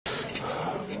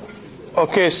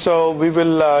Okay, so we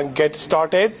will get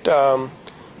started.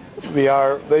 We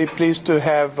are very pleased to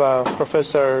have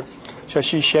Professor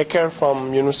Shashi Shekhar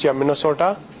from University of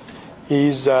Minnesota.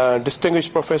 He's a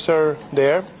distinguished professor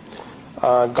there,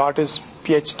 got his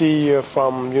PhD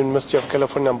from University of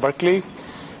California, Berkeley,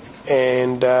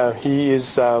 and he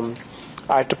is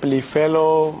IEEE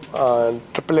Fellow,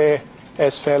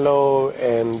 AAAS Fellow,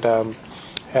 and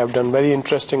have done very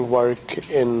interesting work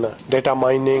in data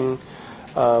mining,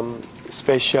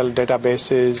 spatial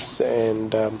databases,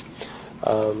 and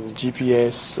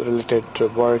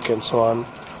GPS-related work, and so on.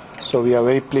 So we are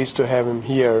very pleased to have him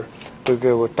here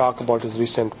to talk about his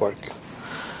recent work.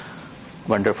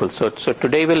 Wonderful. So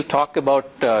today we'll talk about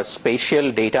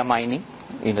spatial data mining.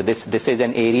 This is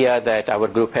an area that our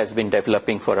group has been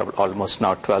developing for almost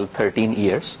now 12, 13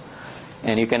 years.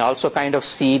 And you can also kind of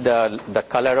see the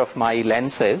color of my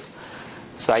lenses.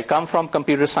 So I come from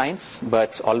computer science,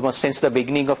 but almost since the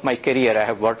beginning of my career, I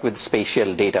have worked with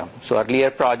spatial data. So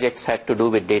earlier projects had to do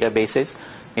with databases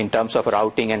in terms of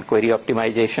routing and query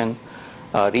optimization.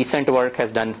 Recent work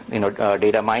has done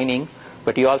data mining,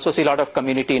 but you also see a lot of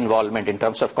community involvement in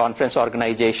terms of conference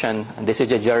organization. And this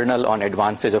is a journal on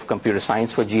advances of computer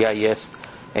science for GIS,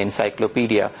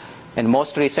 encyclopedia. And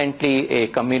most recently, a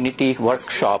community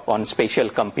workshop on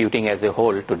spatial computing as a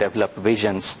whole to develop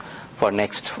visions for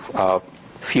next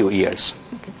few years.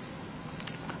 Okay.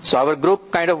 So our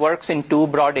group kind of works in two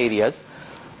broad areas.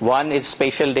 One is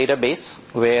spatial database,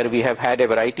 where we have had a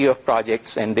variety of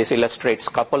projects, and this illustrates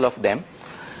a couple of them.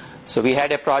 So we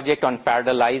had a project on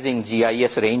parallelizing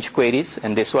GIS range queries,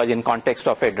 and this was in context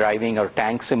of a driving or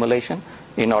tank simulation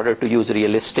in order to use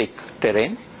realistic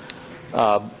terrain.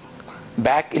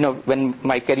 Back, when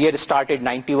my career started,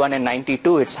 91 and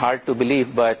 92, it's hard to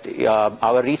believe, but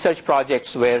our research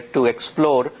projects were to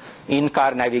explore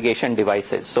in-car navigation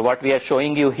devices. So what we are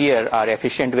showing you here are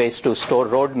efficient ways to store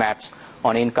road maps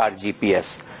on in-car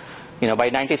GPS. By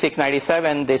 96,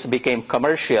 97, this became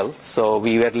commercial, so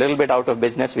we were a little bit out of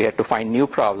business. We had to find new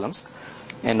problems.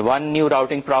 And one new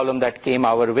routing problem that came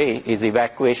our way is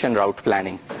evacuation route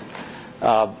planning.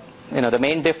 The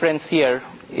main difference here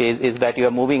is that you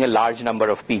are moving a large number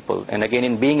of people. And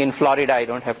again, being in Florida, I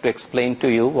don't have to explain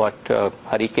to you what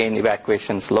hurricane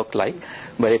evacuations look like,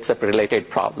 but it's a related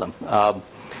problem.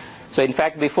 So in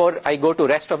fact, before I go to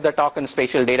rest of the talk on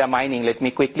spatial data mining, let me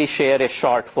quickly share a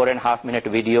short 4.5-minute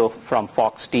video from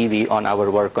Fox TV on our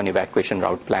work on evacuation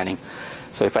route planning.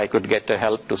 So if I could get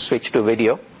help to switch to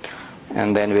video,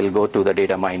 and then we'll go to the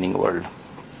data mining world.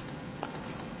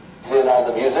 In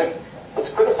on the music, it's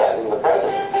criticizing the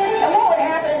president. And what would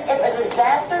happen if a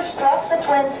disaster struck the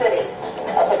Twin Cities?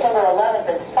 September 11th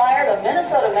inspired a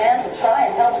Minnesota man to try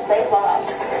and help save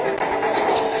lives.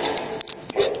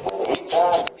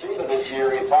 This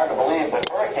year, it's hard to believe that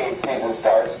hurricane season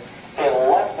starts in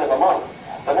less than a month.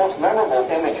 The most memorable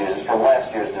images from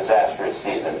last year's disastrous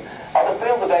season are the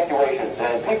failed evacuations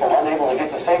and people unable to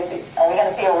get to safety. Are we going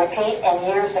to see a repeat in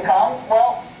years to come?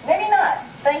 Well, maybe not,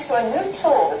 thanks to a new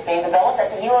tool that's being developed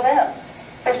at the U of M.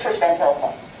 Here's Trish Van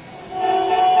Tilson.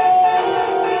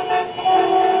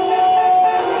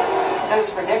 Those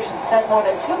predictions sent more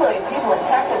than 2 million people in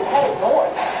Texas headed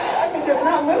north. I think they're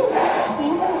not moving.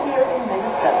 Even here in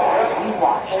Minnesota, we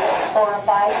watched,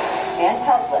 horrified and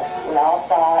helpless. We all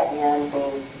saw in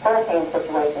the hurricane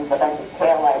situations a bunch of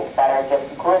taillights that are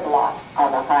just gridlocked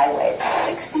on the highways.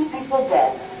 60 people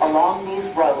dead along these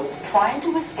roads trying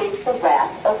to escape the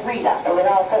wrath of Rita. And then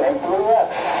all of a sudden it blew up.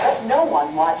 But no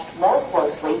one watched more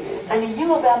closely than a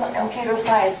U of M computer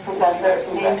science professor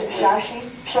named Shashi,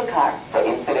 Shekhar. The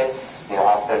incidents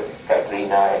after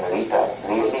Katrina and Rita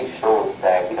really shows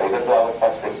that even though our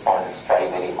first responders try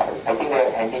very hard, I think they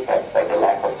are handicapped by the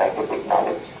lack of scientific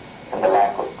knowledge and the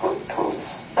lack of good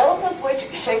tools. Both of which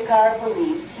Shekhar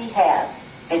believes he has.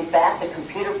 In fact, the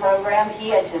computer program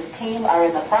he and his team are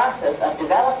in the process of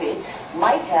developing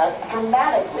might have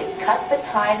dramatically cut the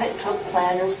time it took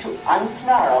planners to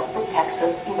unsnarl the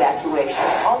Texas evacuation.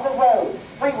 On the road,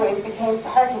 freeways became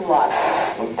parking lots.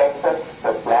 In Texas,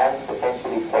 the plans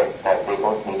essentially said that they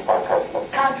don't need contraflow.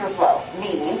 Contraflow,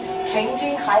 meaning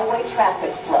changing highway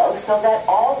traffic flow so that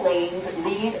all lanes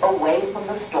lead away from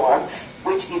the storm,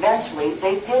 which eventually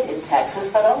they did in Texas,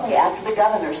 but only after the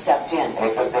governor stepped in. And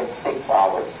it took them 6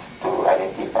 hours to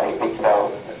identify which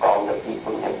routes, call the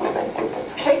people, implement it.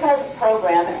 Shekhar's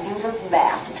program uses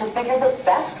math to figure the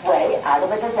best way out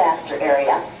of a disaster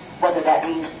area, whether that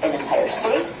means an entire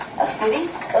state, a city,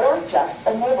 or just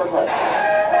a neighborhood.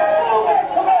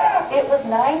 It was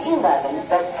 9/11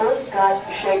 that first got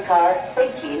Shekhar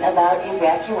thinking about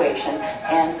evacuation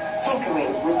and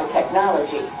tinkering with the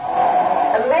technology.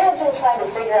 Imagine trying to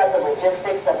figure out the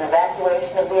logistics of an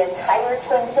evacuation of the entire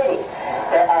Twin Cities.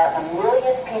 There are 1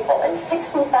 million people and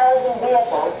 60,000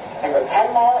 vehicles in the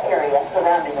 10-mile area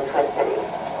surrounding the Twin Cities.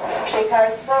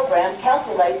 Shekhar's program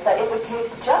calculates that it would take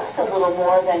just a little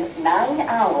more than 9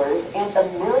 hours and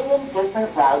 1 million different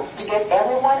routes to get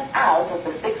everyone out of the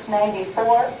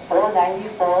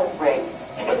 694-494 ring.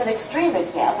 It's an extreme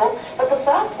example, but the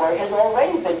software has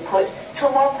already been put to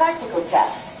a more practical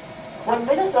test. When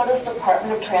Minnesota's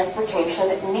Department of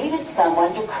Transportation needed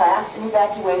someone to craft an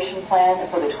evacuation plan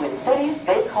for the Twin Cities,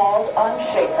 they called on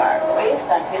Shekhar. Based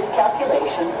on his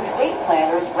calculations, the state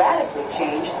planners radically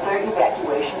changed their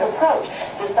evacuation approach,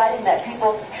 deciding that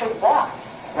people should walk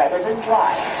rather than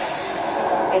drive.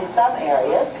 In some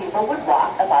areas, people would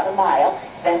walk about a mile,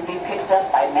 then be picked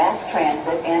up by mass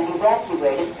transit and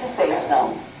evacuated to safe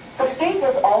zones. The state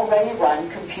has already run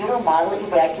computer model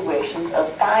evacuations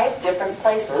of 5 different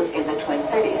places in the Twin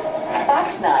Cities.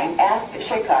 Fox 9 asked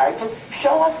Shekhar to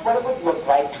show us what it would look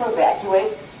like to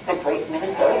evacuate the Great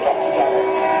Minnesota Get-Together.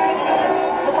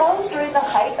 Suppose during the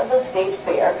height of the state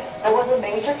fair, there was a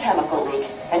major chemical leak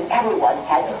and everyone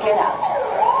had to get out.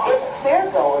 If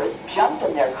fairgoers jumped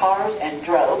in their cars and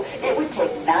drove, it would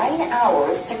take 9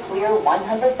 hours to clear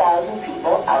 100,000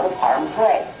 people out of harm's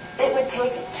way. It would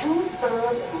take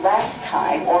 2/3 less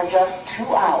time, or just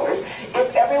 2 hours,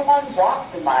 if everyone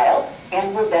walked a mile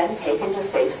and were then taken to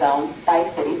safe zones by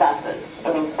city buses.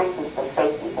 It increases the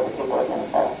safety for the people of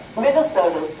Minnesota.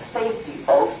 Minnesota's safety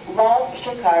folks love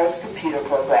Shekhar's computer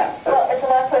program. Well, it's a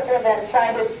lot quicker than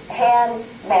trying to hand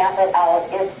map it out.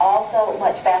 It's also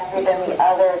much faster than the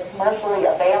other commercially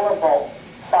available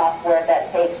software that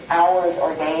takes hours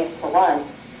or days to run.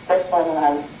 This one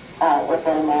runs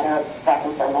within a matter of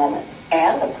seconds or moments.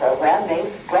 And the program may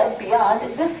spread beyond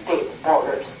this state's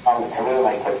borders. To me,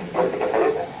 like if it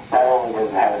isn't, not only does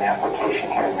it have an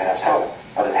application here in Minnesota,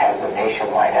 but it has a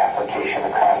nationwide application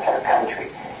across our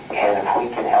country. And if we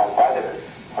can help others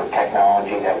with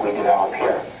technology that we develop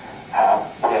here,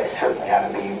 we certainly ought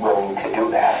to be willing to do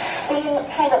that. Seem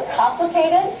kind of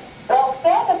complicated? Well,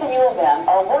 staff at the U of M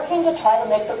are working to try to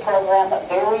make the program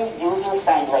very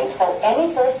user-friendly so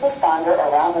any first responder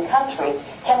around the country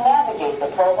can navigate the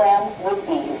program with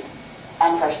ease.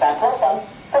 I'm Kirsten Pilsum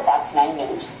for Fox 9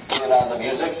 News. And on the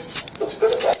music, let's go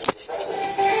to that.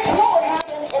 You know what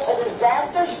happened if a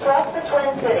disaster struck the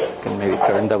Twin Cities? Can maybe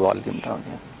turn the volume down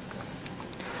here.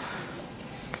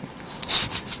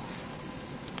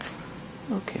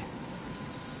 Okay.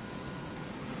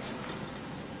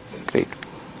 Great.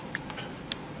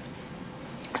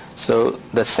 So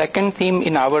the second theme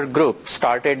in our group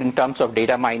started in terms of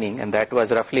data mining, and that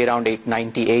was roughly around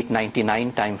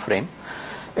 98-99 time frame.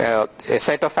 A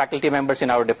set of faculty members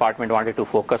in our department wanted to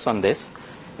focus on this,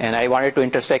 and I wanted to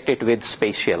intersect it with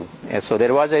spatial. So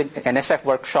there was an NSF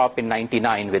workshop in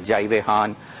 99 with Jaive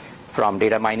Han from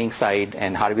data mining side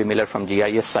and Harvey Miller from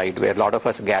GIS side, where a lot of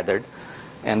us gathered.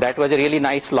 And that was a really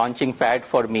nice launching pad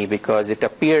for me because it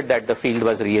appeared that the field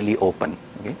was really open.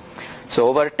 Okay? So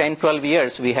over 10-12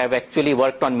 years, we have actually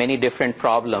worked on many different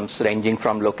problems ranging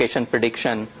from location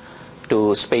prediction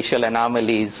to spatial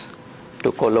anomalies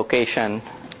to collocation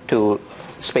to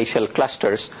spatial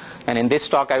clusters. And in this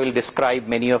talk, I will describe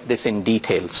many of this in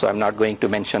detail. So I'm not going to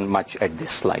mention much at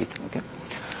this slide. Okay?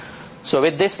 So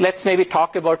with this, let's maybe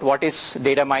talk about what is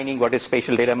data mining, what is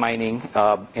spatial data mining,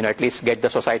 at least get the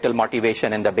societal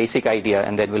motivation and the basic idea,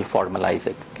 and then we'll formalize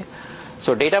it. Okay?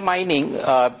 So data mining,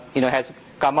 has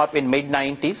come up in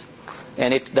mid-90s,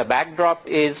 and the backdrop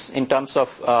is in terms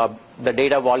of the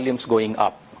data volumes going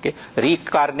up. Okay?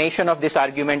 Reincarnation of this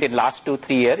argument in last 2-3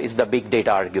 years is the big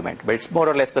data argument, but it's more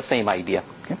or less the same idea.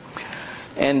 Okay?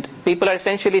 And people are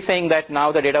essentially saying that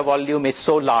now the data volume is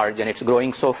so large and it's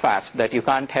growing so fast that you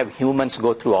can't have humans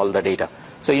go through all the data.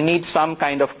 So you need some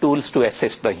kind of tools to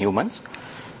assist the humans.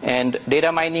 And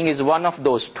data mining is one of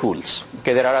those tools.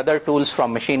 Okay, there are other tools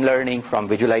from machine learning, from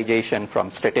visualization, from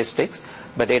statistics,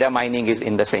 but data mining is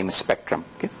in the same spectrum.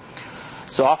 Okay?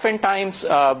 So oftentimes,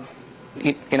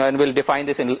 and we'll define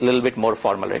this in a little bit more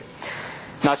formal way.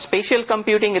 Now, spatial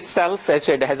computing itself, as I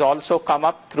said, has also come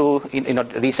up through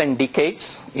recent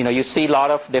decades. You see a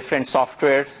lot of different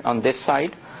software on this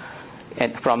side,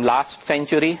 and from last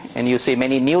century, and you see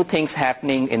many new things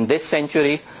happening in this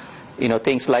century.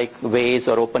 Things like Waze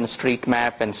or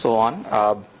OpenStreetMap and so on.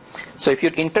 So if you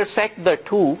intersect the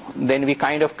two, then we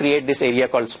kind of create this area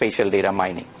called spatial data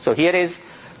mining. So here is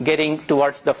getting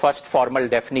towards the first formal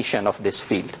definition of this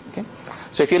field. Okay?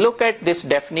 So if you look at this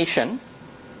definition,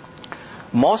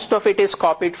 most of it is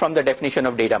copied from the definition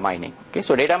of data mining. Okay?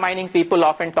 So data mining, people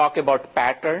often talk about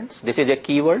patterns. This is a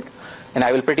keyword, and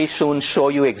I will pretty soon show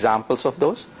you examples of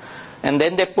those. and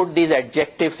then they put these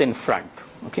adjectives in front.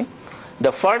 Okay?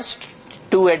 The first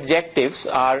two adjectives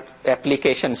are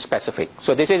application specific.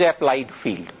 So this is applied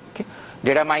field. Okay?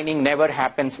 Data mining never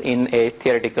happens in a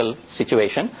theoretical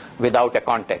situation without a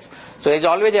context. So there's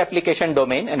always an application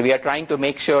domain, and we are trying to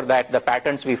make sure that the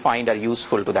patterns we find are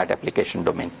useful to that application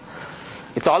domain.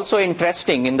 It's also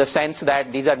interesting in the sense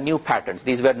that these are new patterns.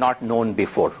 These were not known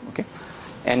before. Okay?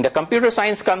 And the computer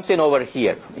science comes in over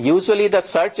here. Usually the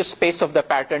search space of the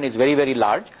pattern is very, very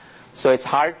large. So it's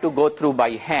hard to go through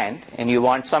by hand, and you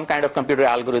want some kind of computer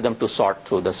algorithm to sort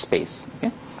through the space.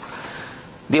 Okay?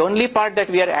 The only part that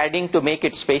we are adding to make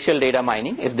it spatial data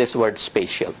mining is this word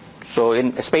spatial. So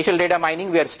in spatial data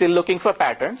mining, we are still looking for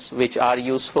patterns which are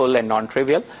useful and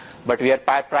non-trivial, but we are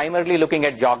primarily looking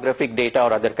at geographic data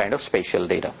or other kind of spatial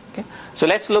data. Okay? So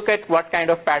let's look at what kind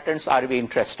of patterns are we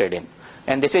interested in.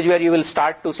 And this is where you will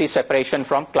start to see separation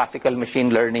from classical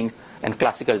machine learning and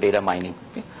classical data mining.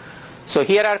 Okay? So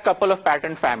here are a couple of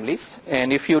pattern families,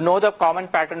 and if you know the common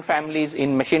pattern families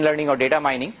in machine learning or data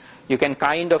mining, you can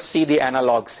kind of see the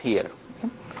analogs here.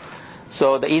 Okay?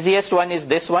 So the easiest one is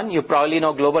this one. You probably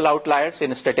know global outliers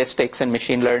in statistics and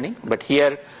machine learning, but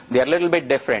here they are a little bit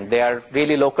different. They are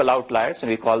really local outliers, and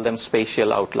we call them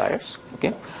spatial outliers.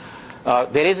 Okay?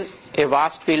 There is a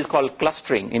vast field called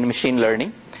clustering in machine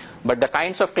learning, but the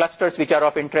kinds of clusters which are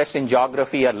of interest in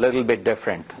geography are a little bit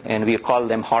different, and we call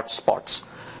them hotspots.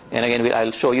 And again,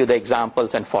 I'll show you the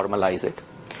examples and formalize it.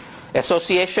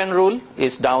 Association rule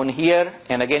is down here,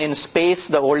 and again in space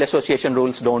the old association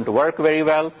rules don't work very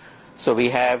well, so we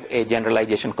have a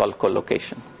generalization called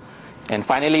collocation. And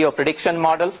finally, your prediction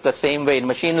models, the same way in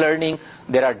machine learning,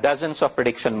 there are dozens of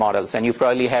prediction models, and you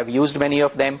probably have used many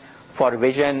of them for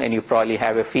vision, and you probably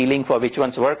have a feeling for which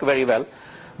ones work very well.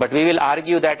 But we will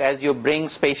argue that as you bring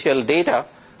spatial data,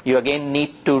 you again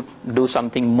need to do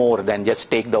something more than just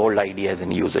take the old ideas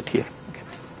and use it here.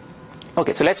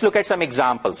 Okay, so let's look at some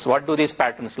examples. What do these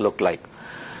patterns look like?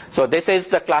 So this is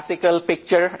the classical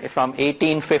picture from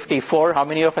 1854. How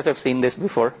many of us have seen this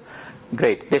before?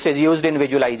 Great. This is used in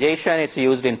visualization. It's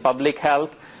used in public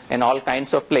health and all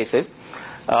kinds of places.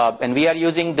 And we are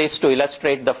using this to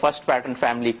illustrate the first pattern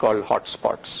family called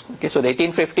hotspots. Okay, so the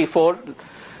 1854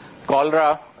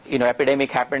 cholera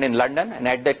epidemic happened in London, and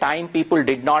at the time people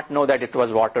did not know that it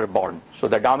was waterborne. So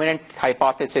the dominant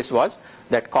hypothesis was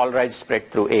that cholera is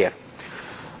spread through air.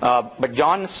 But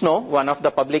John Snow, one of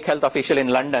the public health officials in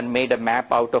London, made a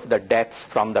map out of the deaths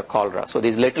from the cholera. So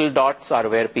these little dots are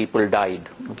where people died.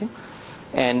 Okay?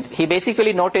 And he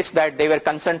basically noticed that they were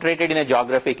concentrated in a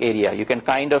geographic area. You can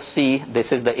kind of see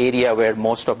this is the area where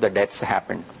most of the deaths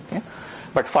happened. Okay?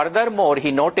 But furthermore, he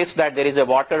noticed that there is a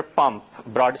water pump,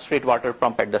 Broad Street water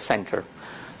pump at the center.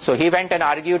 So he went and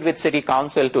argued with city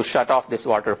council to shut off this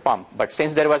water pump. But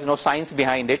since there was no science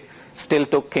behind it, still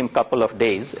took him a couple of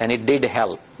days, and it did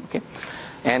help. Okay?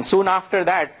 And soon after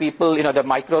that, people, the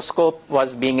microscope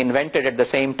was being invented at the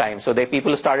same time. So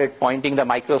people started pointing the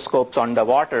microscopes on the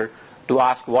water to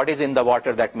ask what is in the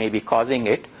water that may be causing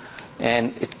it.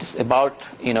 And it's about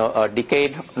a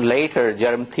decade later,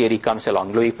 germ theory comes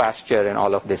along, Louis Pasteur, and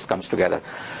all of this comes together.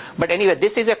 But anyway,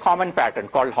 this is a common pattern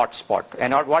called hotspot.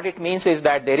 And what it means is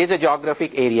that there is a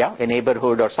geographic area, a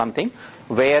neighborhood or something,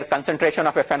 where concentration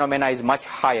of a phenomena is much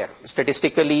higher,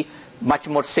 statistically much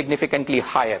more significantly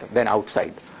higher than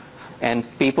outside. And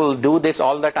people do this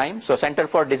all the time. So Center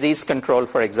for Disease Control,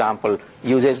 for example,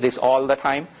 uses this all the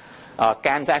time.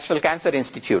 National Cancer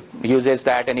Institute uses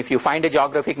that, and if you find a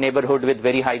geographic neighborhood with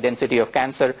very high density of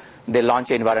cancer, they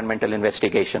launch environmental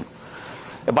investigation.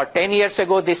 About 10 years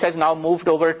ago, this has now moved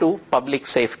over to public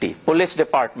safety. Police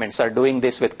departments are doing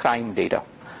this with crime data.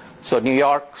 So New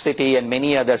York City and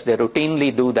many others, they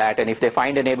routinely do that, and if they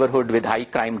find a neighborhood with high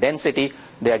crime density,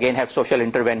 they again have social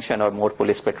intervention or more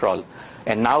police patrol.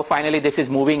 And now finally this is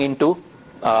moving into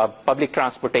public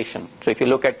transportation. So if you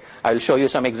look at, I will show you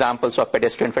some examples of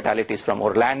pedestrian fatalities from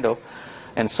Orlando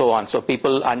and so on. So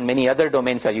people and many other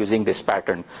domains are using this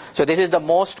pattern. So this is the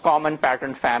most common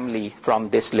pattern family from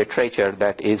this literature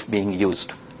that is being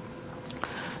used.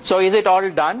 So is it all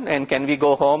done, and can we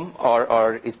go home,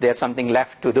 or is there something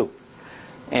left to do?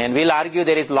 And we'll argue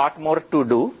there is a lot more to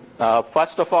do.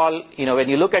 First of all, when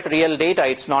you look at real data,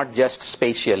 it's not just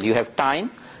spatial. You have time,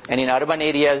 and in urban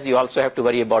areas, you also have to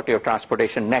worry about your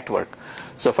transportation network.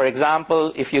 So for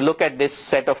example, if you look at this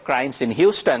set of crimes in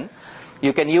Houston,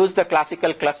 you can use the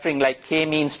classical clustering like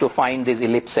k-means to find these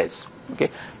ellipses. Okay?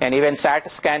 And even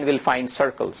SAT-scan will find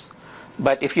circles.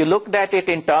 But if you looked at it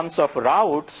in terms of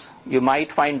routes, you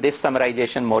might find this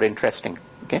summarization more interesting.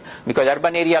 Okay? Because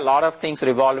urban area, a lot of things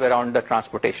revolve around the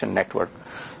transportation network.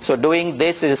 So doing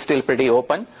this is still pretty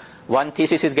open. One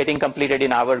thesis is getting completed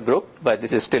in our group, but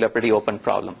this is still a pretty open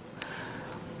problem.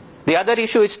 The other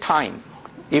issue is time.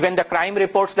 Even the crime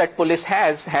reports that police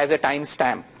has a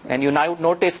timestamp. And you now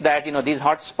notice that these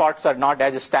hotspots are not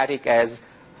as static as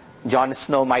Jon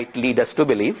Snow might lead us to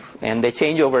believe, and they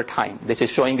change over time. This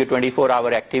is showing you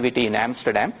 24-hour activity in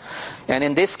Amsterdam. And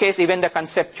in this case, even the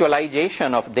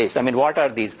conceptualization of this, I mean, what are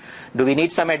these? Do we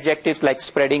need some adjectives like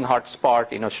spreading hotspot,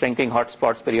 shrinking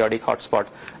hotspots, periodic hotspot?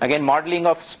 Again, modeling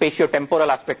of spatio-temporal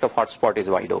aspect of hotspot is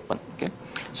wide open. Okay?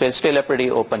 So it's still a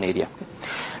pretty open area.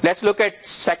 Let's look at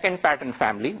second pattern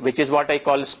family, which is what I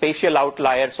call spatial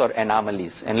outliers or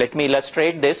anomalies. And let me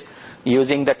illustrate this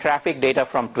using the traffic data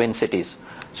from Twin Cities.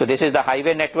 So this is the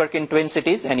highway network in Twin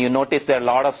Cities, and you notice there are a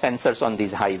lot of sensors on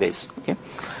these highways. Okay?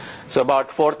 So about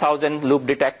 4,000 loop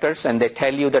detectors, and they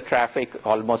tell you the traffic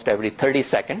almost every 30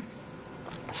 seconds.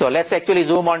 So let's actually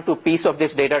zoom on to a piece of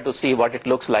this data to see what it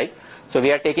looks like. So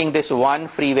we are taking this one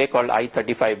freeway called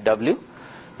I-35W,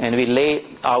 and we lay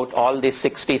out all these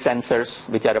 60 sensors,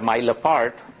 which are a mile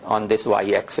apart, on this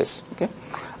y-axis. Okay?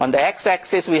 On the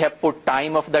x-axis, we have put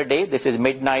time of the day. This is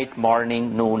midnight,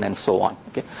 morning, noon, and so on.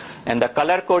 Okay? And the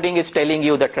color coding is telling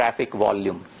you the traffic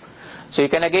volume. So you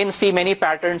can again see many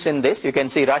patterns in this. You can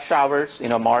see rush hours.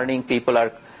 Morning people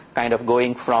are kind of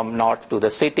going from north to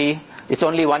the city. It's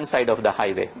only one side of the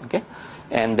highway. Okay?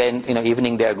 And then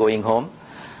evening they are going home.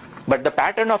 But the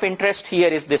pattern of interest here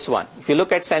is this one. If you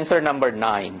look at sensor number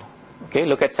 9, okay,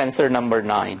 look at sensor number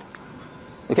 9.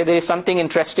 Okay, there is something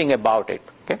interesting about it.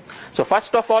 Okay? So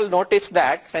first of all, notice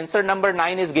that sensor number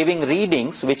 9 is giving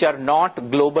readings which are not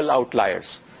global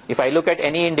outliers. If I look at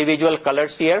any individual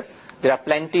colors here, there are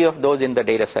plenty of those in the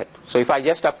data set. So if I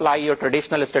just apply your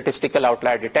traditional statistical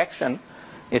outlier detection,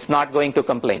 it's not going to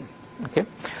complain. Okay?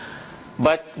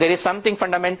 But there is something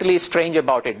fundamentally strange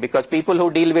about it, because people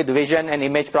who deal with vision and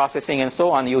image processing and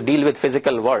so on, you deal with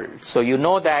physical world. So you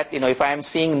know that if I am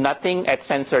seeing nothing at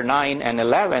sensor 9 and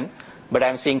 11, but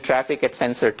I'm seeing traffic at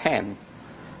sensor 10,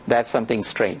 that's something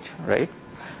strange, right?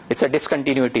 It's a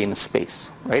discontinuity in space,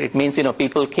 right? It means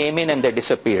people came in and they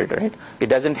disappeared, right? It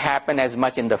doesn't happen as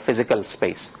much in the physical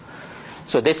space.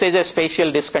 So this is a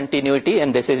spatial discontinuity,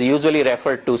 and this is usually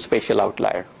referred to spatial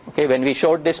outlier. Okay, when we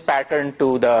showed this pattern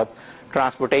to the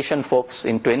transportation folks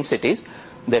in Twin Cities,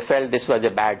 they felt this was a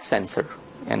bad sensor,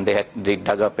 and they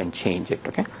dug up and changed it.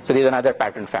 Okay, so this is another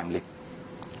pattern family.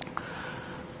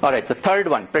 All right, the third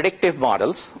one, predictive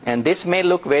models, and this may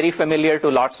look very familiar to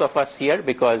lots of us here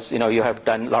because you have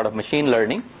done a lot of machine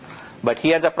learning, but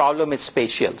here the problem is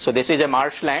spatial. So this is a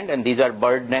marshland, and these are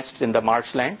bird nests in the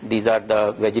marshland. These are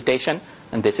the vegetation,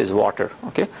 and this is water.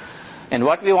 Okay, and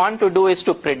what we want to do is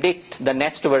to predict the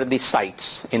nest-worthy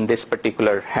sites in this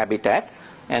particular habitat,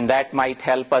 and that might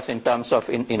help us in terms of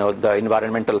the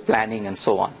environmental planning and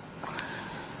so on.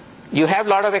 You have a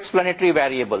lot of explanatory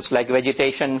variables like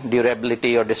vegetation,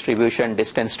 durability or distribution,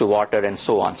 distance to water, and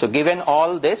so on. So given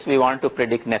all this, we want to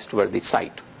predict nest-worthy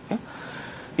site. Okay?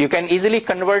 You can easily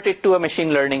convert it to a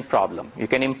machine learning problem. You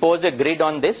can impose a grid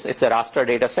on this. It's a raster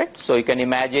data set. So you can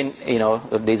imagine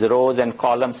these rows and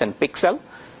columns and pixel.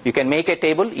 You can make a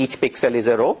table. Each pixel is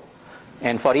a row.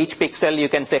 And for each pixel, you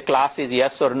can say class is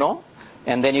yes or no.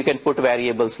 And then you can put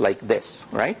variables like this,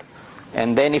 right?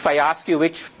 And then if I ask you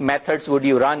which methods would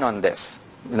you run on this,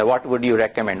 what would you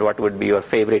recommend? What would be your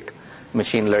favorite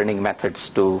machine learning methods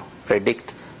to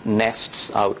predict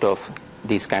nests out of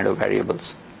these kind of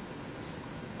variables?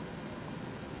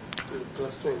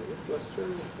 Clustering.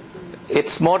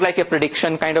 It's more like a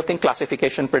prediction kind of thing,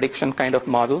 classification prediction kind of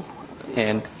model.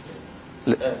 And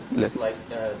it's like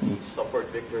the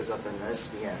support vectors of the nest.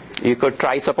 Yeah. You could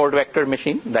try support vector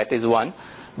machine, that is one.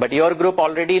 But your group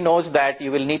already knows that you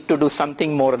will need to do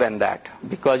something more than that,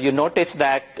 because you notice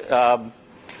that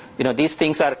these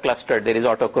things are clustered. There is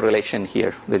autocorrelation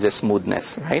here. There's a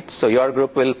smoothness, right? So your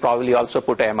group will probably also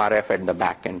put MRF at the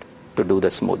back end to do the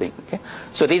smoothing. Okay?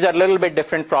 So these are a little bit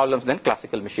different problems than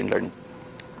classical machine learning.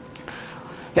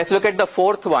 Let's look at the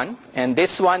fourth one, and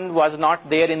this one was not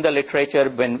there in the literature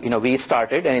when we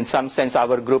started, and in some sense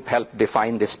our group helped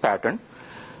define this pattern.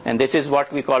 And this is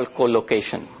what we call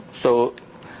collocation. So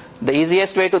the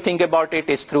easiest way to think about it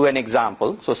is through an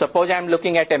example. So suppose I'm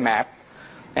looking at a map,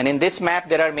 and in this map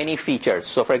there are many features.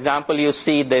 So for example, you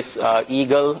see this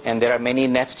eagle, and there are many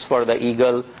nests for the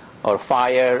eagle, or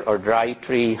fire, or dry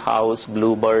tree, house,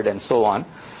 bluebird, and so on.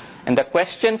 And the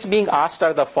questions being asked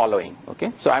are the following.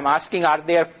 Okay, so I'm asking, are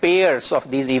there pairs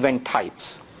of these event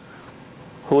types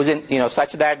whose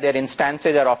such that their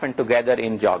instances are often together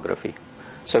in geography?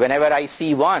 So whenever I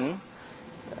see one,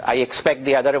 I expect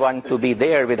the other one to be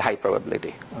there with high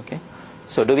probability. Okay,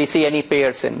 so do we see any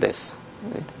pairs in this?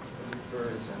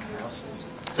 Birds and houses.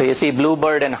 So you see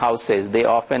bluebird and houses, they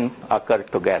often occur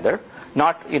together.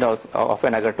 Not,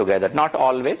 often occur together. Not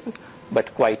always,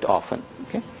 but quite often.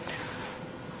 Okay?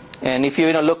 And if you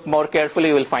look more carefully,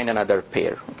 you will find another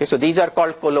pair. Okay? So these are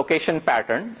called collocation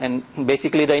pattern. And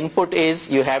basically the input is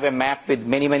you have a map with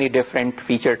many, many different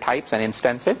feature types and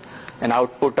instances. And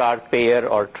output are pair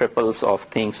or triples of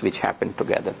things which happen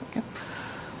together. Okay?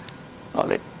 All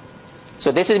right.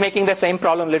 So this is making the same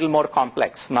problem a little more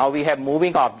complex. Now we have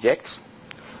moving objects.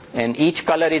 And each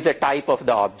color is a type of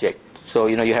the object. So,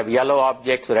 you have yellow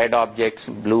objects, red objects,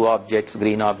 blue objects,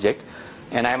 green objects.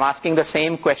 And I'm asking the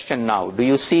same question now. Do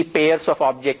you see pairs of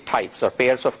object types or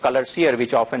pairs of colors here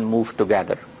which often move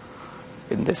together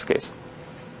in this case?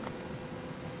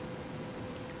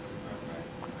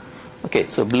 Okay,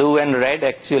 so blue and red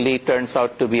actually turns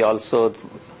out to be also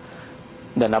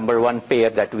the number one pair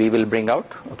that we will bring out.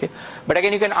 Okay, but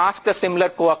again, you can ask the similar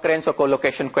co-occurrence or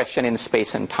collocation question in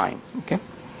space and time. Okay,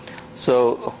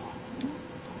 so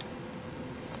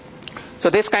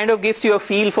this kind of gives you a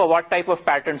feel for what type of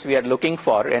patterns we are looking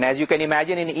for. And as you can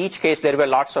imagine, in each case there were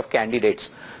lots of candidates.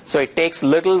 So it takes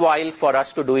little while for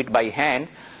us to do it by hand.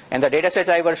 And the data sets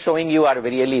I was showing you are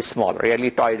really small, really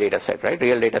toy data set, right?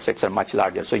 Real data sets are much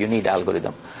larger, so you need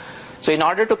algorithm. So in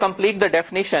order to complete the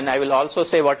definition, I will also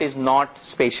say what is not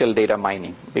spatial data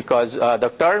mining. Because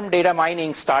the term data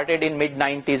mining started in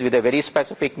mid-90s with a very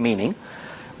specific meaning.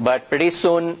 But pretty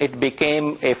soon it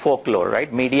became a folklore,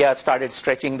 right? Media started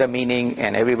stretching the meaning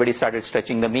and everybody started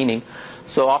stretching the meaning.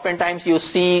 So oftentimes you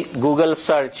see Google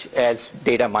search as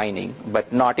data mining,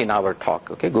 but not in our talk.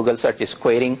 Okay, Google search is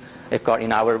querying.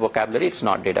 In our vocabulary, it's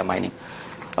not data mining.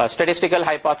 Statistical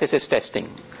hypothesis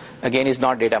testing, again, is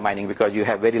not data mining because you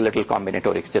have very little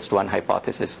combinatorics, just one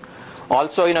hypothesis.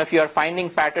 Also, if you are finding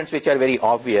patterns which are very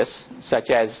obvious, such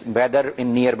as whether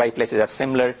in nearby places are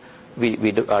similar,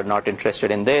 we are not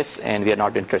interested in this, and we are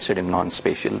not interested in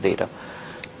non-spatial data.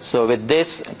 So with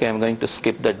this, okay, I'm going to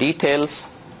skip the details.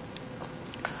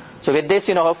 So with this,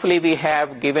 hopefully we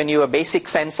have given you a basic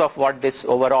sense of what this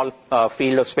overall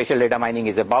field of spatial data mining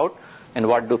is about, and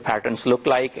what do patterns look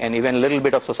like, and even a little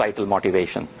bit of societal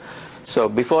motivation. So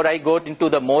before I go into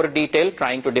the more detail,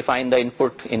 trying to define the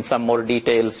input in some more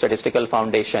detail, statistical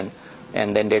foundation,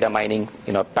 and then data mining,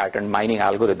 pattern mining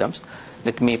algorithms,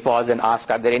 let me pause and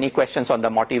ask, are there any questions on the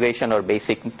motivation or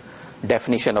basic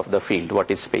definition of the field?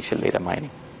 What is spatial data mining?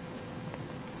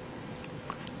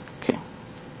 Okay,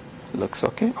 looks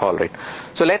okay. All right.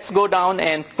 So let's go down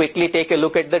and quickly take a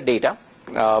look at the data,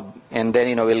 and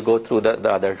then we'll go through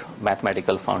the other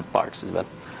mathematical found parts as well.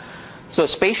 So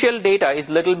spatial data is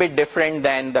a little bit different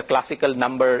than the classical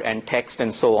number and text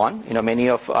and so on. Many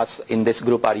of us in this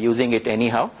group are using it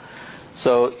anyhow.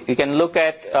 So you can look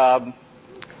at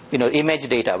image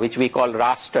data, which we call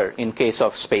raster in case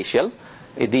of spatial.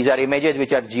 These are images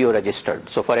which are geo-registered.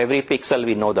 So for every pixel,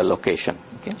 we know the location.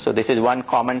 Okay? So this is one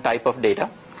common type of data.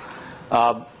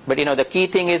 But the key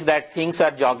thing is that things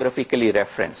are geographically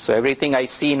referenced. So everything I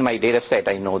see in my data set,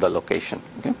 I know the location.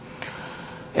 Okay?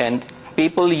 And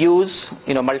people use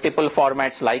multiple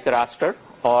formats like raster,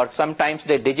 or sometimes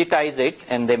they digitize it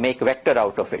and they make vector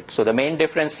out of it. So the main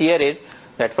difference here is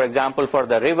that, for example, for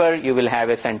the river, you will have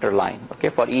a center line. Okay?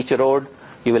 For each road,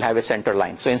 you will have a center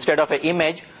line. So instead of an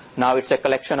image, now it's a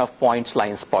collection of points,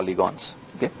 lines, polygons.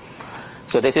 Okay?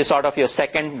 So this is sort of your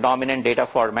second dominant data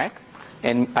format.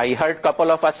 And I heard a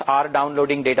couple of us are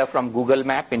downloading data from Google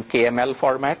Map in KML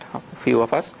format, a few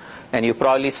of us. And you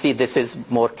probably see this is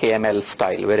more KML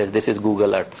style, whereas this is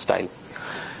Google Earth style.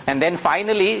 And then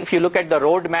finally, if you look at the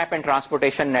road map and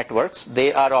transportation networks,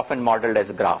 they are often modeled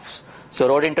as graphs. So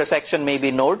road intersection may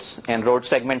be nodes, and road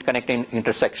segment connecting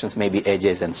intersections may be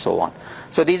edges, and so on.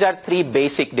 So these are three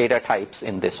basic data types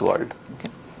in this world. Okay.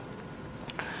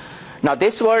 Now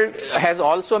this world has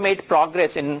also made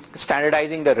progress in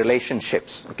standardizing the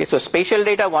relationships. Okay. So spatial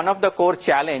data, one of the core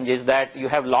challenges is that you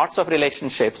have lots of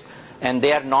relationships and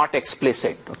they are not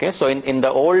explicit. Okay. So in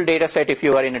the old data set, if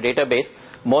you are in a database,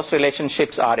 most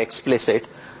relationships are explicit,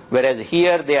 whereas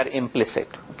here they are implicit.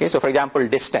 Okay. So for example,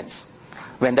 distance.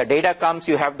 When the data comes,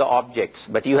 you have the objects,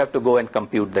 but you have to go and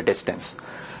compute the distance.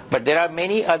 But there are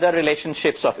many other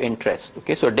relationships of interest.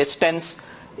 Okay, so distance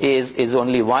is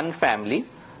only one family.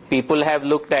 People have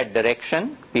looked at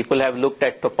direction. People have looked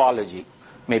at topology.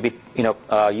 Maybe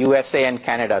USA and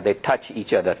Canada, they touch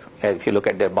each other if you look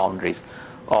at their boundaries.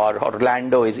 Or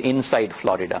Orlando is inside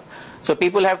Florida. So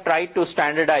people have tried to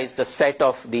standardize the set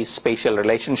of these spatial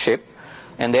relationships.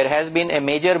 And there has been a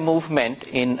major movement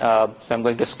in, so I'm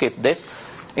going to skip this,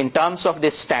 in terms of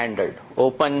this standard.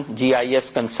 Open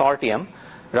GIS Consortium,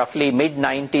 roughly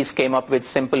mid-90s, came up with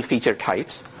simple feature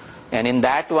types. And in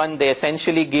that one, they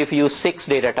essentially give you 6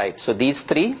 data types. So these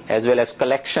 3, as well as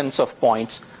collections of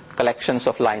points, collections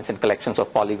of lines, and collections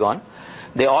of polygon.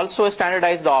 They also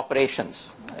standardized the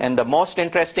operations. And the most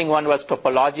interesting one was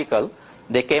topological.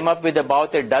 They came up with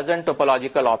about a dozen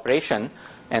topological operation,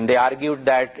 and they argued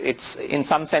that it's in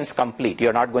some sense complete.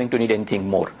 You're not going to need anything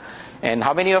more. And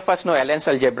how many of us know Allen's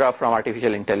algebra from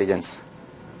artificial intelligence?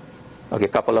 Okay, a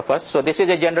couple of us. So this is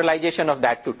a generalization of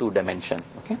that to 2 dimension.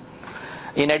 Okay.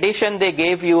 In addition, they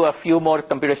gave you a few more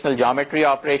computational geometry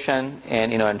operation,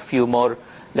 and and a few more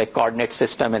like coordinate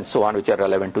system and so on, which are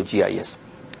relevant to GIS.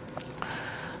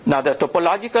 Now the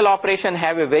topological operation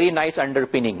have a very nice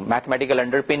underpinning, mathematical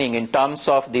underpinning, in terms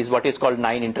of this what is called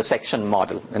 9 intersection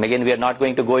model. And again, we are not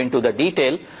going to go into the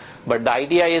detail, but the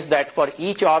idea is that for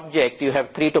each object you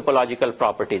have 3 topological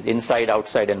properties: inside,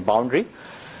 outside, and boundary.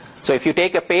 So if you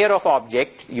take a pair of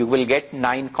objects, you will get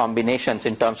 9 combinations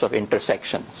in terms of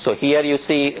intersection. So here you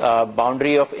see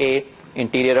boundary of A,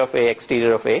 interior of A,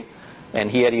 exterior of A,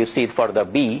 and here you see for the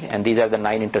B, and these are the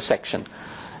 9 intersections.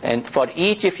 And for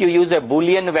each, if you use a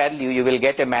Boolean value, you will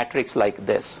get a matrix like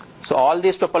this. So all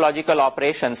these topological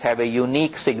operations have a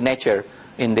unique signature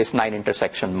in this 9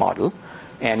 intersection model.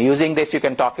 And using this, you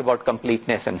can talk about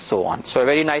completeness and so on. So a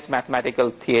very nice mathematical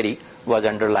theory was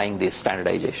underlying this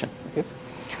standardization. Okay.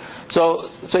 So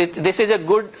this is a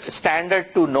good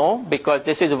standard to know, because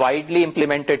this is widely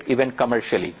implemented even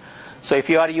commercially. So if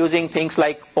you are using things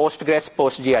like Postgres,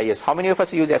 PostGIS, how many of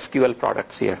us use SQL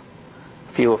products here?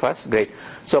 Few of us, great.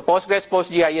 So Postgres,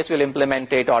 PostGIS will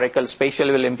implement it, Oracle Spatial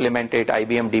will implement it,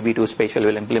 IBM DB2 Spatial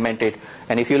will implement it.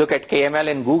 And if you look at KML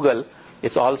in Google,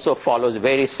 it also follows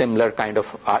very similar kind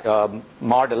of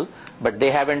model, but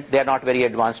they are not very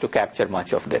advanced to capture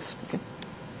much of this.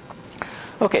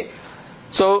 Okay.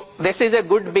 So this is a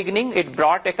good beginning. It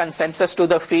brought a consensus to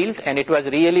the field, and it was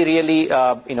really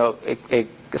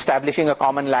establishing a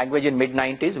common language in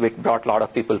mid-90s, which brought a lot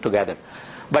of people together.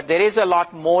 But there is a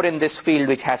lot more in this field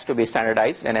which has to be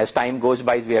standardized, and as time goes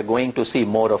by, we are going to see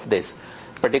more of this,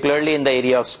 particularly in the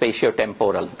area of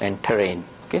spatio-temporal and terrain.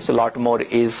 Okay, so a lot more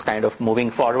is kind of moving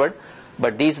forward,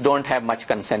 but these don't have much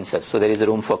consensus, so there is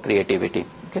room for creativity.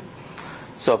 Okay,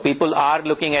 so people are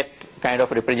looking at kind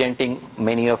of representing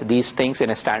many of these things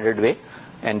in a standard way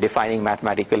and defining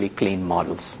mathematically clean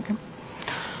models. Okay.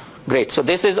 Great. So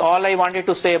this is all I wanted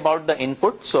to say about the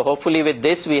input. So hopefully with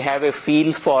this we have a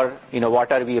feel for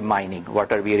what are we mining,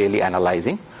 what are we really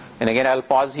analyzing. And again, I'll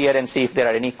pause here and see if there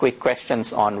are any quick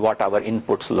questions on what our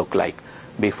inputs look like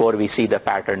before we see the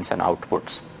patterns and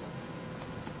outputs.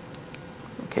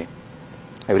 Okay.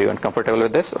 Everyone comfortable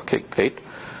with this? Okay, great.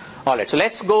 All right. So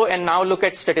let's go and now look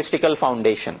at statistical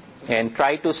foundation and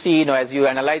try to see, as you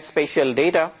analyze spatial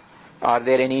data, are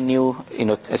there any new,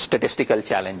 statistical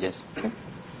challenges? Okay.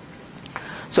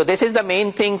 So this is the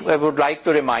main thing I would like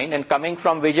to remind, and coming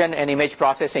from vision and image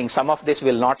processing, some of this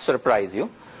will not surprise you.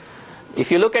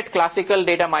 If you look at classical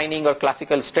data mining or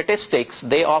classical statistics,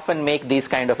 they often make these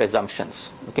kind of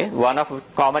assumptions. Okay? One of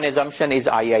common assumption is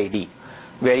IID,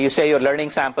 where you say your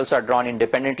learning samples are drawn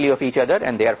independently of each other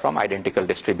and they are from identical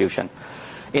distribution.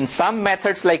 In some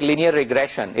methods like linear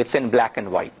regression, it's in black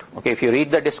and white. Okay? If you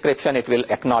read the description, it will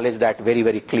acknowledge that very,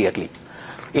 very clearly.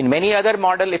 In many other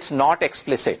models, it's not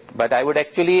explicit, but I would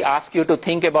actually ask you to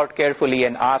think about carefully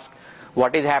and ask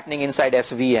what is happening inside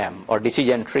SVM or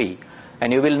decision tree.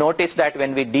 And you will notice that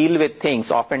when we deal with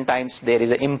things, oftentimes there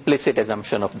is an implicit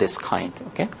assumption of this kind.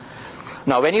 Okay?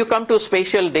 Now, when you come to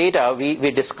spatial data, we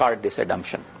discard this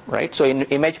assumption, right? So in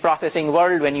image processing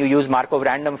world, when you use Markov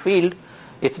random field,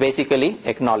 it's basically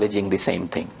acknowledging the same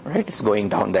thing, right? It's going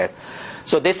down there.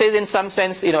 So this is in some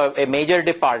sense, a major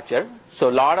departure. So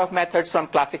a lot of methods from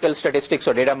classical statistics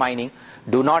or data mining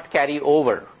do not carry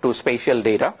over to spatial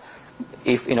data,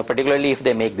 if particularly if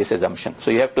they make this assumption. So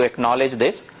you have to acknowledge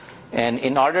this. And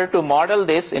in order to model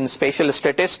this in spatial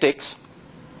statistics,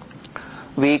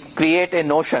 we create a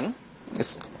notion.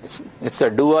 It's a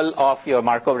dual of your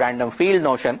Markov random field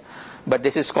notion, but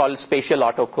this is called spatial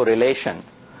autocorrelation.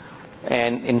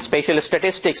 And in spatial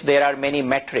statistics, there are many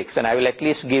metrics, and I will at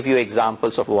least give you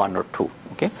examples of 1 or 2.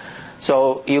 Okay?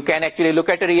 So you can actually look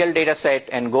at a real data set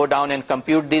and go down and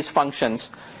compute these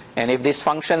functions. And if these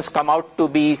functions come out to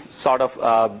be sort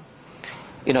of,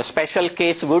 special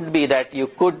case would be that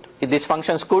these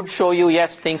functions could show you,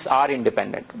 yes, things are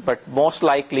independent. But most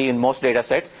likely in most data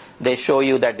sets, they show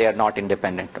you that they are not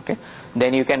independent. Okay?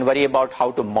 Then you can worry about how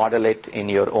to model it in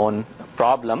your own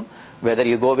problem, whether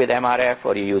you go with MRF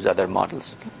or you use other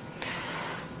models. Okay?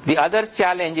 The other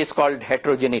challenge is called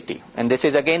heterogeneity, and this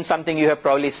is again something you have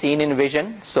probably seen in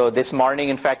vision. So this morning,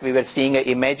 in fact, we were seeing an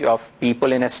image of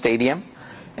people in a stadium,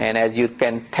 And as you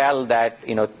can tell that,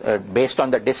 based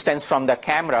on the distance from the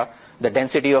camera, the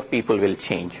density of people will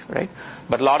change, right?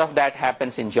 But a lot of that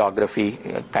happens in geography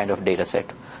kind of data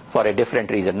set for a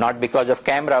different reason. Not because of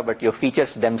camera, but your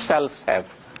features themselves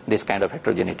have this kind of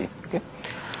heterogeneity. Okay.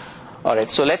 All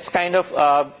right, so let's kind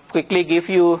of quickly give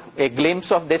you a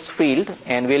glimpse of this field,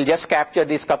 and we'll just capture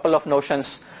these couple of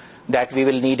notions that we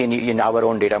will need in our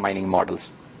own data mining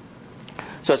models.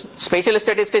 So spatial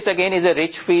statistics again is a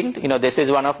rich field. This is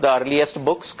one of the earliest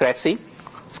books, Cressy.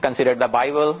 It's considered the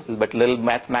Bible, but little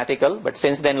mathematical. But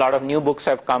since then, a lot of new books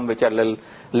have come which are a little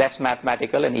less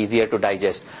mathematical and easier to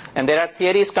digest. And there are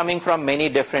theories coming from many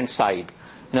different sides.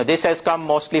 This has come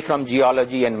mostly from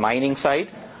geology and mining side,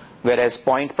 whereas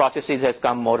point processes has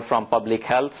come more from public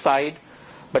health side.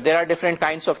 But there are different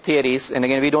kinds of theories, and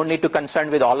again, we don't need to concern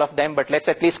with all of them, but let's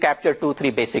at least capture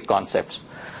 2-3 basic concepts.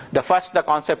 The first, the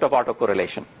concept of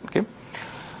autocorrelation. Okay?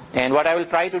 And what I will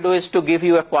try to do is to give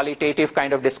you a qualitative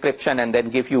kind of description and then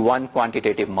give you one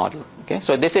quantitative model. Okay?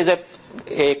 So this is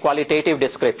a qualitative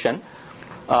description.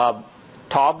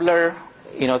 Tobler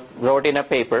wrote in a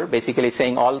paper basically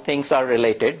saying all things are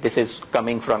related. This is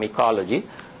coming from ecology.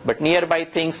 But nearby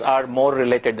things are more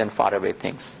related than faraway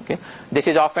things. Okay? This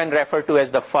is often referred to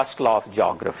as the first law of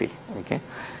geography. Okay?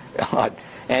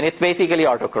 And it's basically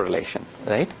autocorrelation.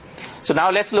 Right? So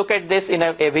now let's look at this in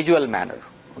a visual manner.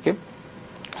 Okay?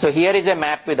 So here is a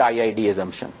map with IID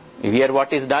assumption. Here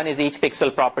what is done is each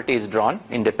pixel property is drawn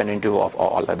independent of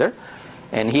all other.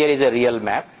 And here is a real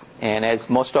map. And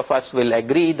as most of us will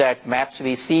agree that maps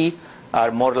we see are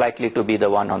more likely to be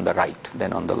the one on the right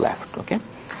than on the left. Okay?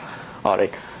 All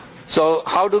right. So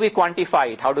how do we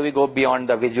quantify it? How do we go beyond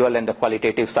the visual and the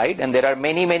qualitative side? And there are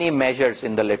many, many measures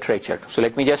in the literature. So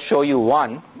let me just show you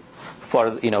one for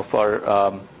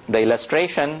the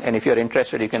illustration. And if you're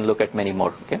interested, you can look at many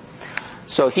more. Okay.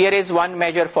 So here is one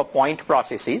measure for point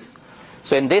processes.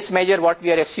 So in this measure, what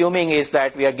we are assuming is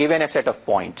that we are given a set of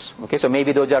points. Okay. So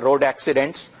maybe those are road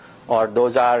accidents, or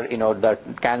those are the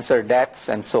cancer deaths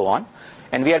and so on.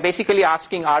 And we are basically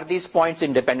asking, are these points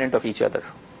independent of each other,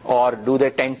 or do they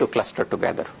tend to cluster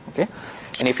together? Okay?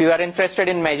 And if you are interested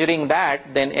in measuring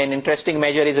that, then an interesting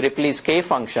measure is Ripley's K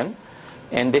function,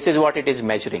 and this is what it is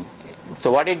measuring.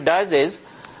 So what it does is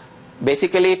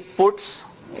basically it puts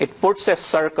a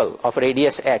circle of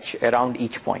radius h around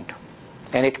each point,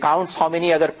 and it counts how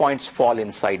many other points fall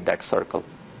inside that circle.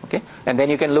 Okay? And then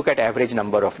you can look at average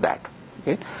number of that.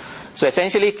 Okay? So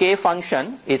essentially K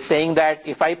function is saying that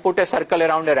if I put a circle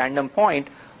around a random point,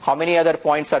 how many other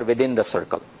points are within the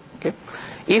circle. Okay?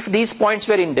 If these points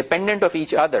were independent of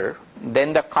each other,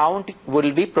 then the count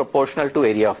will be proportional to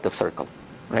area of the circle.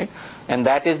 Right? And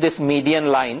that is this median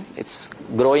line. It's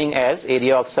growing as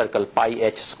area of circle, pi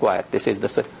h square. This is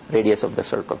the radius of the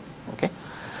circle. Okay?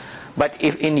 But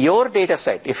if in your data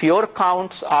set, if your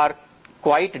counts are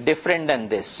quite different than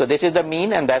this, so this is the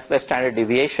mean and that's the standard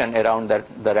deviation around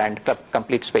the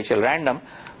complete spatial random.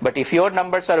 But if your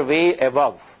numbers are way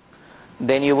above,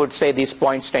 then you would say these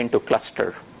points tend to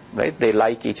cluster, right? They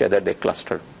like each other, they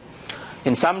cluster.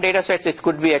 In some data sets, it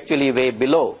could be actually way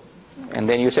below, and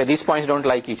then you say these points don't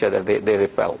like each other, they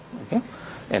repel, okay?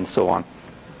 And so on.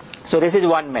 So this is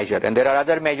one measure, and there are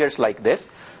other measures like this,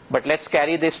 but let's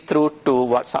carry this through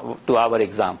to our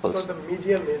examples. So the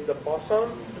median is the Poisson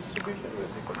distribution?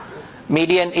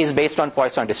 Median is based on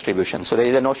Poisson distribution. So there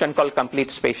is a notion called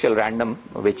complete spatial random,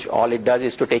 which all it does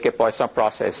is to take a Poisson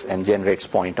process and generates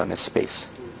point on a space.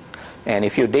 And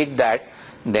if you did that,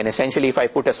 then essentially if I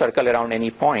put a circle around any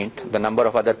point, the number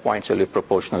of other points will be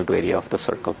proportional to area of the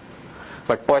circle.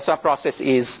 But Poisson process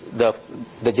is the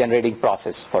generating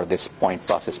process for this point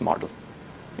process model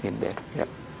in there. Yeah.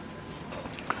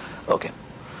 Okay.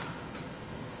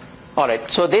 All right.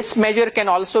 So this measure can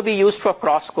also be used for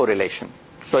cross correlation.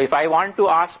 So if I want to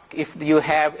ask if you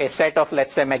have a set of,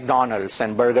 let's say, McDonald's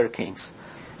and Burger Kings,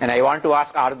 and I want to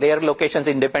ask, are their locations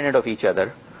independent of each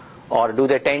other, or do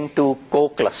they tend to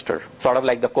co-cluster, sort of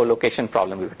like the co-location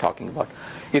problem we were talking about?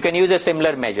 You can use a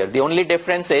similar measure. The only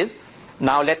difference is,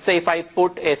 now let's say if I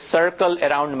put a circle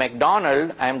around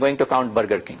McDonald's, I'm going to count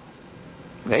Burger King,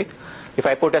 right? If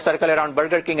I put a circle around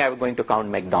Burger King, I'm going to count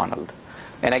McDonald's.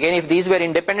 And again, if these were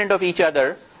independent of each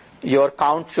other, your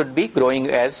count should be growing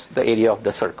as the area of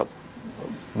the circle.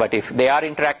 But if they are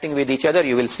interacting with each other,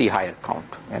 you will see higher count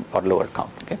or lower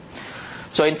count. Okay?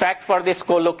 So in fact, for this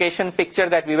co-location picture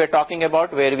that we were talking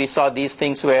about, where we saw these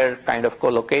things were kind of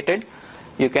co-located,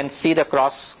 you can see the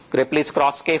Ripley's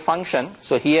cross K function.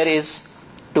 So here is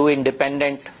two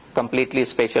independent, completely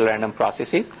spatial random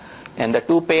processes. And the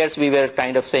two pairs we were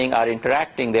kind of saying are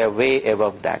interacting, they are way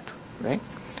above that, right?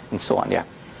 And so on, yeah.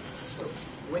 So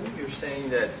when you're saying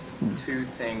that two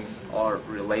things are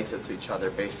related to each other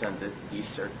based on these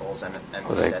circles and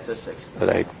the statistics.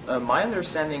 Right. My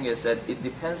understanding is that it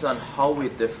depends on how we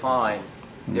define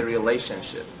the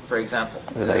relationship. For example,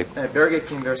 Burger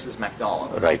King versus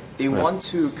McDonald's. Right. They want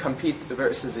to compete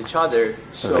versus each other,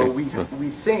 so we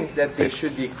think that they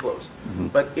should be close.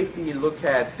 But if we look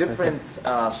at different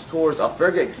stores of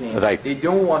Burger King, they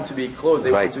don't want to be close.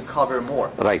 They want to cover more.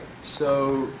 Right.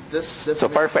 So this. So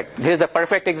perfect. This is the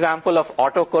perfect example of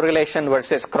autocorrelation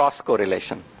versus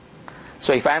cross-correlation.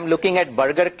 So if I'm looking at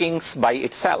Burger King's by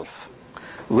itself,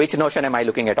 which notion am I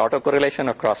looking at? Autocorrelation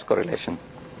or cross-correlation?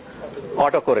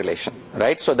 Autocorrelation,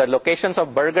 right? So the locations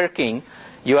of Burger King,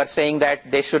 you are saying that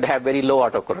they should have very low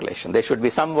autocorrelation. They should be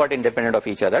somewhat independent of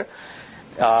each other.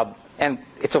 And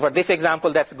so for this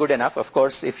example, that's good enough. Of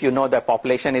course, if you know the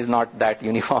population is not that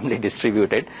uniformly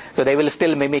distributed, so they will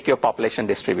still mimic your population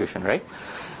distribution, right?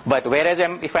 But whereas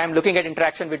if I'm looking at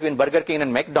interaction between Burger King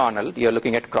and McDonald's, you're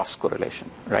looking at cross-correlation,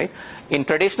 right? In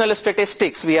traditional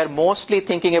statistics, we are mostly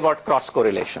thinking about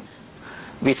cross-correlation.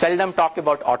 We seldom talk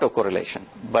about autocorrelation,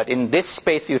 but in this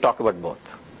space you talk about both.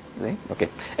 Right? Okay.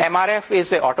 MRF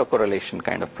is an autocorrelation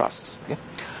kind of process. Okay?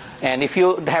 And if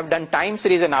you have done time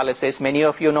series analysis, many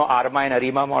of you know ARMA and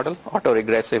ARIMA model,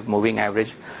 autoregressive moving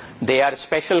average. They are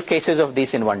special cases of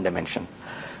this in one dimension.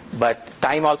 But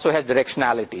time also has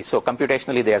directionality, so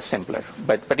computationally they are simpler.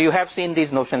 But you have seen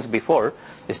these notions before,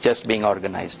 it's just being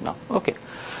organized now. Okay.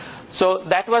 So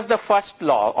that was the first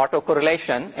law,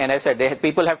 autocorrelation, and as I said,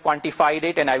 people have quantified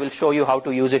it, and I will show you how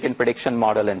to use it in prediction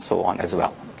model and so on as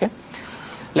well. Okay?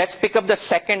 Let's pick up the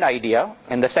second idea,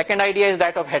 and the second idea is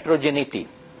that of heterogeneity.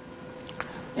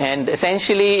 And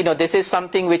essentially, this is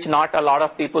something which not a lot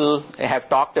of people have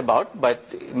talked about, but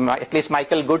at least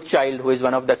Michael Goodchild, who is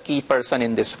one of the key person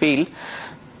in this field,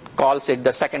 calls it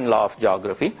the second law of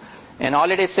geography. And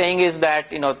all it is saying is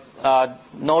that,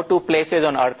 no two places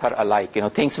on earth are alike.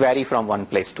 Things vary from one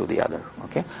place to the other.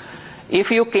 Okay?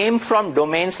 If you came from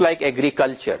domains like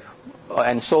agriculture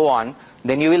and so on,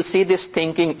 then you will see this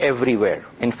thinking everywhere.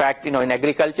 In fact, in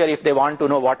agriculture, if they want to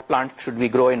know what plant should we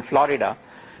grow in Florida,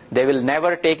 they will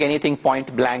never take anything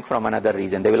point blank from another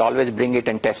region. They will always bring it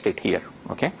and test it here.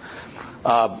 Okay?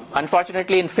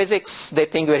 Unfortunately, in physics, they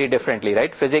think very differently,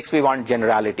 right? Physics, we want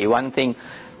generality. One thing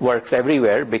works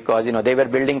everywhere because they were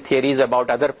building theories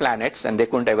about other planets and they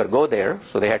couldn't ever go there,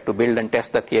 so they had to build and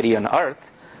test the theory on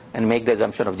Earth and make the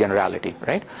assumption of generality,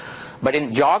 right? But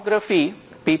in geography,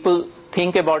 people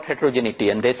think about heterogeneity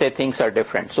and they say things are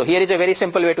different. So here is a very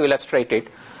simple way to illustrate it.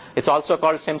 It's also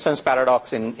called Simpson's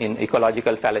paradox in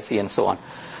ecological fallacy and so on.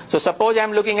 So suppose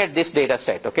I'm looking at this data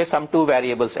set, okay, some two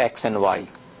variables x and y.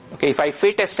 Okay, if I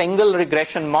fit a single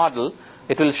regression model,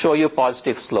 it will show you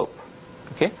positive slope.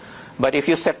 Okay. But if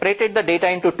you separated the data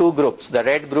into two groups, the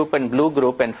red group and blue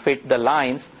group, and fit the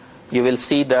lines, you will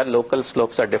see the local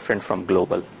slopes are different from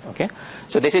global. Okay?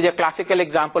 So this is a classical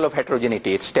example of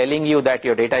heterogeneity. It's telling you that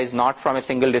your data is not from a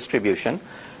single distribution,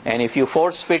 and if you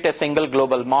force fit a single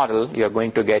global model, you're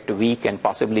going to get weak and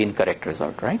possibly incorrect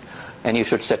result, right? And you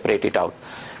should separate it out.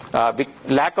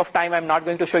 Lack of time, I'm not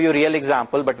going to show you real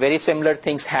example, but very similar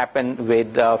things happen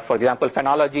with, for example,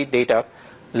 phenology data.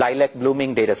 Lilac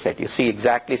blooming data set, you see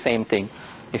exactly same thing.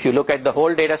 If you look at the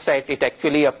whole data set, it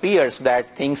actually appears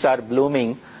that things are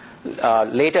blooming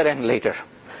later and later.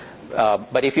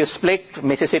 But if you split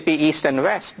Mississippi east and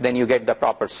west, then you get the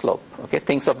proper slope. Okay,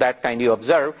 things of that kind you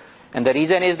observe. And the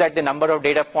reason is that the number of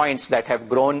data points that have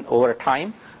grown over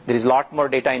time, there is a lot more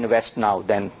data in west now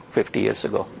than 50 years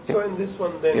ago. Okay? So in this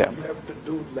one then you have to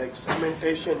do like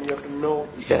segmentation, you have to know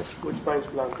which points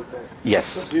belong to that. Yes.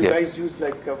 So do you guys use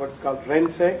like what's called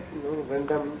RenSeg,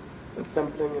 random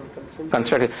sampling and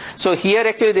construction? So here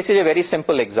actually this is a very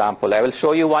simple example. I will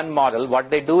show you one model. What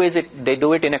they do is they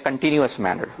do it in a continuous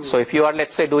manner. So if you are,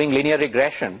 let's say, doing linear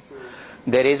regression,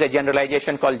 there is a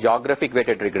generalization called geographic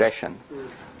weighted regression.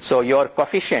 So your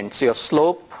coefficients, your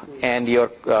slope and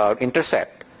your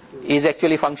intercept is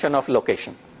actually function of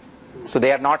location. So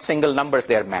they are not single numbers,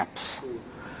 they are maps.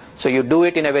 So you do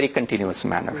it in a very continuous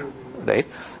manner, right?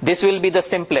 This will be the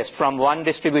simplest. From one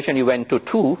distribution you went to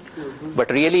two,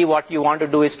 but really what you want to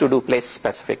do is to do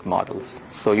place-specific models.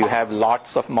 So you have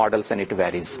lots of models and it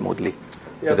varies smoothly.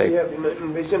 Yeah, we have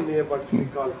in vision we have what we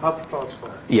call Huff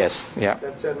transform. Yes, yeah.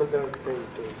 That's another thing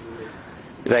to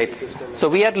Right. So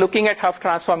we are looking at Huff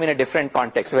transform in a different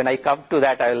context. When I come to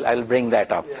that, I'll bring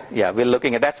that up. Yeah, we're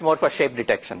looking at that's more for shape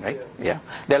detection, right? Yeah.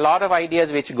 There are a lot of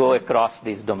ideas which go across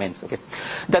these domains. Okay.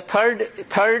 The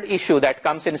third issue that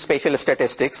comes in spatial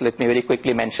statistics, let me very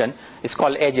quickly mention, is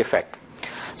called edge effect.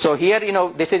 So here,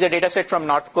 this is a data set from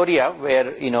North Korea where,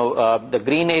 the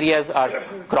green areas are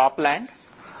cropland.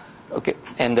 Okay,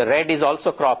 and the red is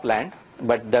also cropland,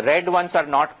 but the red ones are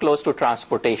not close to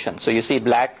transportation. So you see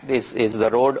black is the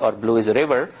road or blue is a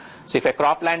river. So if a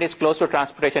cropland is close to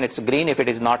transportation, it's green. If it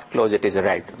is not close, it is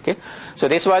red. Okay, so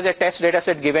this was a test data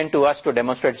set given to us to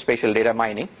demonstrate spatial data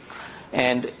mining,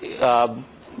 and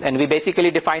we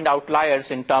basically defined outliers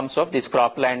in terms of these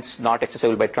croplands not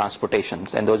accessible by transportation,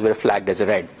 and those were flagged as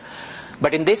red.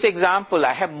 But in this example,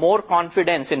 I have more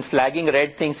confidence in flagging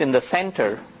red things in the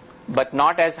center, but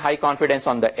not as high confidence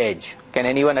on the edge. Can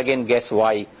anyone again guess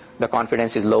why the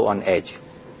confidence is low on edge?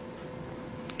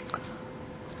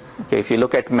 Okay, if you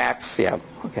look at maps, yeah,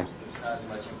 okay. Not as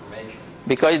much information.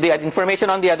 Because the information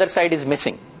on the other side is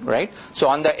missing, right? So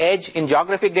on the edge, in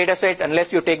geographic data set,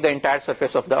 unless you take the entire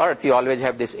surface of the earth, you always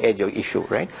have this edge issue,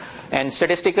 right? And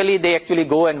statistically, they actually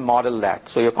go and model that.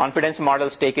 So your confidence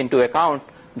models take into account,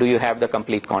 do you have the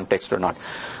complete context or not?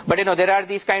 But there are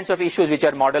these kinds of issues which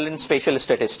are modeled in spatial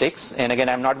statistics. And again,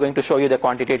 I'm not going to show you the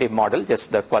quantitative model,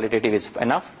 just the qualitative is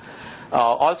enough.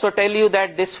 Also tell you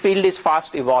that this field is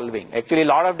fast evolving. Actually, a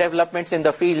lot of developments in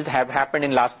the field have happened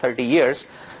in last 30 years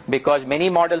because many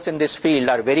models in this field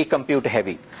are very compute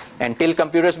heavy. Until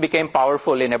computers became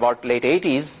powerful in about late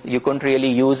 80s, you couldn't really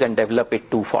use and develop it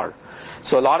too far.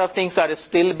 So a lot of things are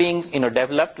still being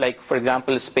developed, like for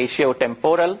example,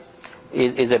 spatio-temporal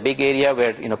is a big area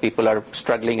where people are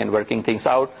struggling and working things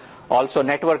out. Also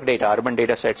network data, urban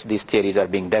data sets, these theories are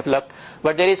being developed.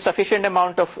 But there is sufficient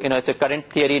amount of, it's a current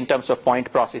theory in terms of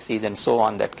point processes and so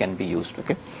on that can be used.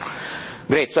 Okay,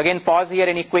 great. So again, pause here.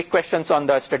 Any quick questions on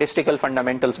the statistical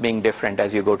fundamentals being different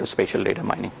as you go to spatial data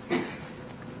mining?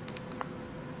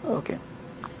 Okay,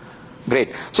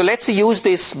 great. So let's use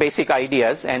these basic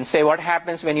ideas and say what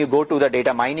happens when you go to the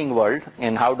data mining world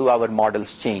and how do our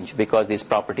models change because these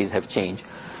properties have changed.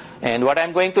 And what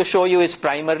I'm going to show you is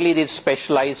primarily these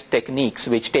specialized techniques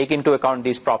which take into account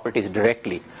these properties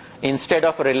directly instead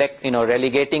of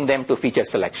relegating them to feature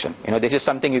selection. This is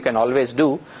something you can always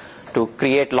do to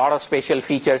create a lot of spatial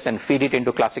features and feed it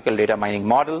into classical data mining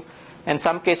model. In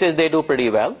some cases they do pretty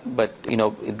well, but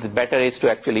the better is to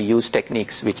actually use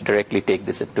techniques which directly take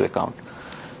this into account.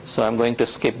 So I'm going to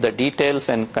skip the details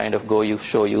and kind of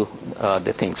show you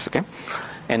the things. Okay.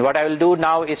 And what I will do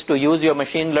now is to use your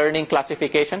machine learning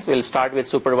classifications. We'll start with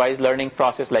supervised learning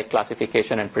process like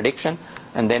classification and prediction,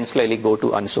 and then slowly go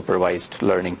to unsupervised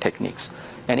learning techniques.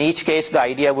 In each case, the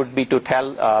idea would be to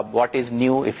tell what is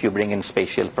new if you bring in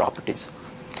spatial properties.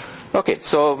 Okay,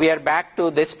 so we are back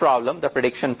to this problem, the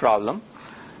prediction problem.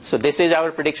 So this is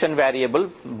our prediction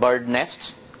variable, bird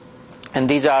nests, and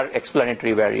these are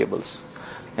explanatory variables.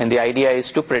 And the idea is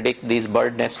to predict these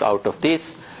bird nests out of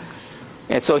these.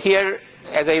 And so here,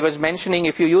 as I was mentioning,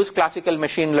 if you use classical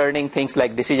machine learning, things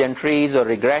like decision trees or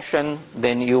regression,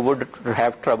 then you would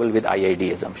have trouble with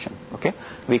IID assumption. Okay,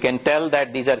 we can tell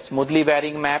that these are smoothly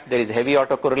varying map, there is heavy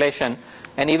autocorrelation,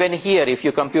 and even here if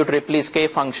you compute Ripley's K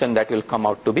function, that will come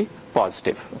out to be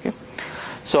positive. Okay,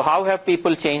 so how have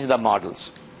people changed the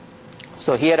models?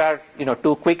 So here are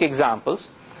two quick examples.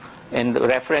 In the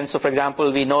reference, so for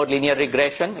example, we know linear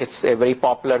regression, it's a very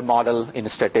popular model in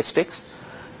statistics.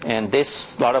 And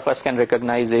this, a lot of us can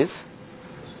recognize, is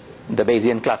the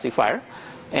Bayesian classifier.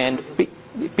 And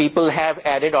people have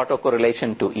added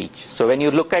autocorrelation to each. So when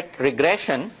you look at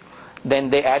regression,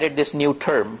 then they added this new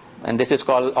term, and this is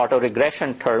called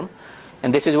autoregression term.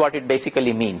 And this is what it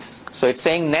basically means. So it's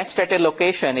saying nest at a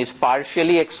location is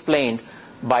partially explained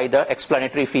by the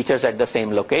explanatory features at the same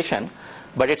location,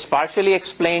 but it's partially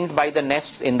explained by the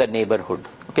nests in the neighborhood.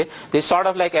 Okay, this is sort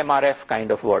of like MRF kind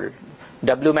of world.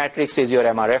 W matrix is your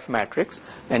MRF matrix,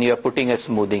 and you are putting a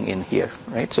smoothing in here,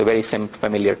 right? So very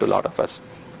familiar to a lot of us.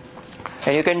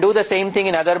 And you can do the same thing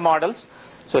in other models.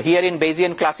 So here in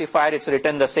Bayesian classifier, it's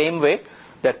written the same way,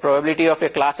 that probability of a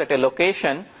class at a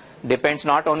location depends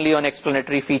not only on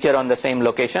explanatory feature on the same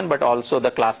location, but also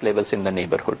the class levels in the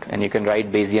neighborhood. And you can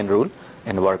write Bayesian rule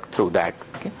and work through that.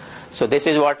 Okay? So this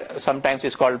is what sometimes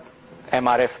is called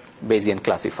MRF Bayesian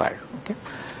classifier. Okay?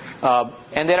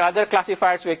 And there are other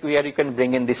classifiers where you can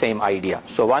bring in the same idea.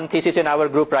 So one thesis in our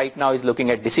group right now is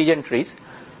looking at decision trees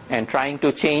and trying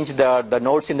to change the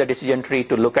nodes in the decision tree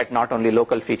to look at not only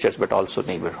local features but also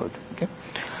neighborhood. Okay?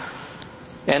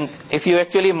 And if you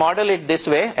actually model it this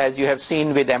way, as you have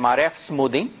seen with MRF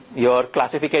smoothing, your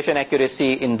classification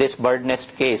accuracy in this bird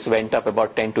nest case went up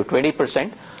about 10 to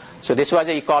 20%. So this was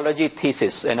an ecology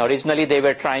thesis, and originally they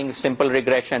were trying simple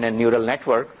regression and neural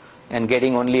network and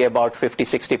getting only about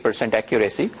 50-60%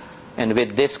 accuracy, and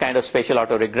with this kind of spatial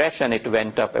autoregression it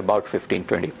went up about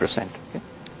 15-20%. Okay?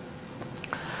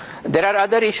 There are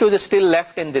other issues still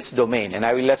left in this domain, and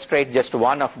I will illustrate just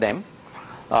one of them.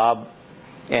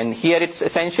 And here it's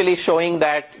essentially showing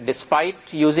that despite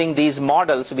using these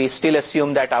models, we still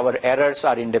assume that our errors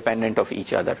are independent of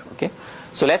each other. Okay?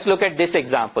 So let's look at this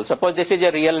example. Suppose this is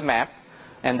a real map,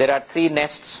 and there are 3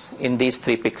 nests in these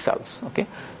 3 pixels. Okay?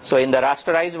 So in the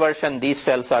rasterized version, these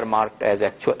cells are marked as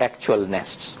actual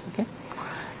nests. Okay?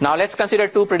 Now let's consider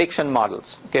 2 prediction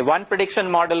models. Okay? One prediction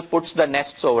model puts the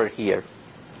nests over here.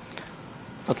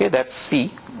 Okay, that's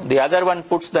C. The other one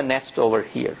puts the nest over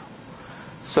here.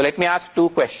 So let me ask 2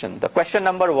 questions. The question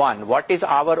number 1, what is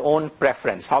our own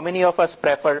preference? How many of us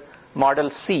prefer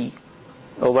model C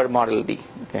over model D?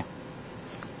 Okay.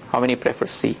 How many prefer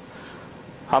C?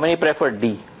 How many prefer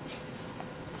D?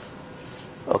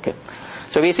 Okay.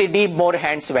 So we see D, more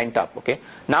hands went up. Okay.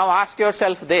 Now ask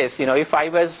yourself this, if I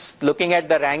was looking at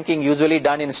the ranking usually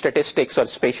done in statistics or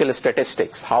spatial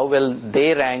statistics, how will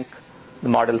they rank the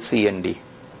model C and D?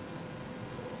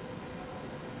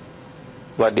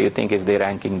 What do you think is their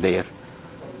ranking there?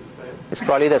 It's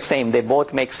probably the same. They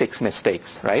both make 6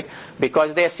 mistakes, right?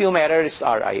 Because they assume errors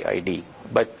are IID.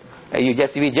 But we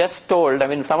just told,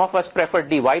 some of us prefer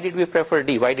D. Why did we prefer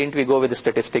D? Why didn't we go with the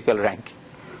statistical rank?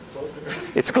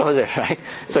 It's closer, right?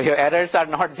 So your errors are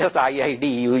not just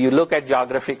IID. You look at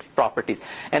geographic properties.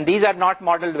 And these are not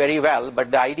modeled very well.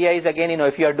 But the idea is, again,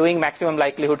 if you are doing maximum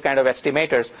likelihood kind of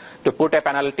estimators, to put a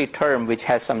penalty term which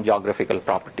has some geographical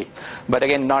property. But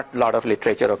again, not a lot of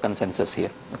literature or consensus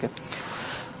here. Okay.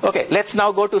 Okay, let's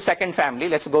now go to second family.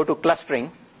 Let's go to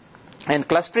clustering. And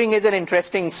clustering is an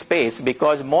interesting space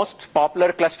because most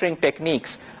popular clustering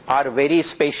techniques are very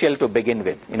spatial to begin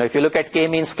with. If you look at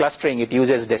k-means clustering, it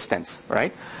uses distance,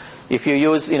 right? If you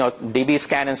use, DB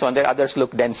scan and so on, the others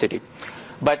look density.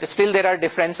 But still there are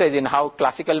differences in how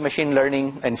classical machine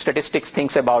learning and statistics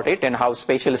thinks about it and how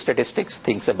spatial statistics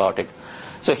thinks about it.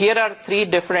 So here are 3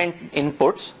 different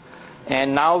inputs.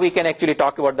 And now we can actually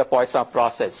talk about the Poisson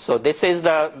process. So this is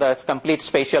the complete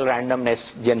spatial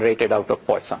randomness generated out of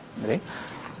Poisson. Right?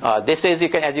 This is,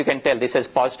 as you can tell, this is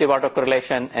positive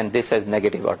autocorrelation and this is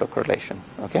negative autocorrelation.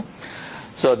 Okay?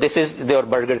 So this is your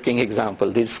Burger King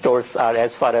example. These stores are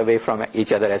as far away from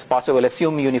each other as possible.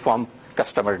 Assume uniform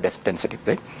customer density.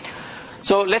 Right?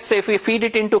 So let's say if we feed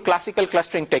it into classical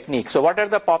clustering techniques. So what are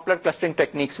the popular clustering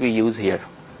techniques we use here?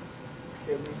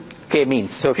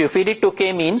 K-means. So if you feed it to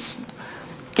K-means,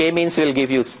 K-means will give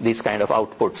you these kind of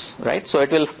outputs, right? So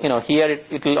it will, here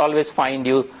it will always find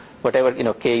you, whatever,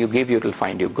 K you give you, it will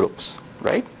find you groups,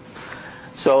 right?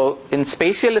 So in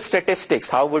spatial statistics,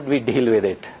 how would we deal with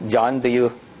it? John, do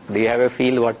you have a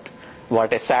feel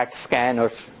what a SAT scan or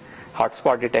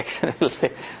hotspot detection will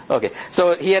say? Okay,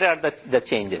 so here are the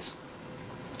changes.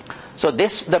 So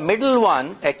the middle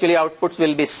one, actually outputs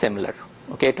will be similar.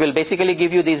 Okay, it will basically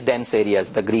give you these dense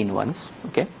areas, the green ones.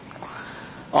 Okay.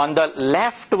 On the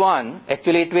left one,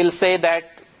 actually it will say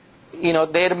that,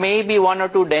 there may be 1 or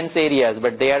 2 dense areas,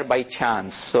 but they are by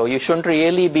chance. So you shouldn't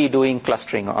really be doing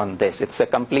clustering on this. It's a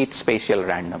complete spatial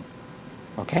random.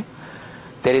 Okay.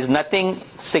 There is nothing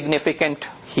significant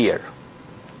here.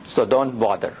 So don't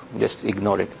bother. Just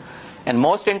ignore it. And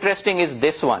most interesting is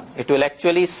this one. It will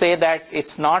actually say that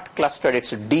it's not clustered,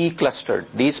 it's declustered.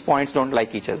 These points don't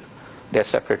like each other. They're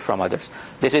separate from others.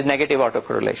 This is negative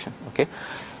autocorrelation. Okay,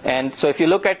 and so if you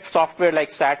look at software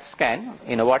like SAT scan,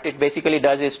 what it basically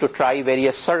does is to try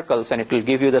various circles, and it will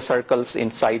give you the circles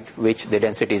inside which the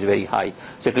density is very high.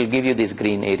 So it will give you these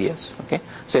green areas. Okay,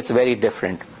 so it's very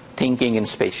different thinking in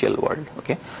spatial world.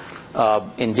 Okay,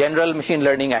 in general machine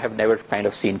learning, I have never kind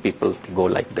of seen people go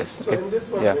like this. Okay? So in this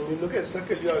one, when you look at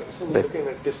circle, you are looking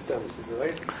at distance,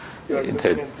 right? You are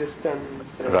looking at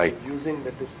distance, right? Using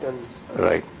the distance,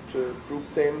 right? To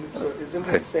group them. So isn't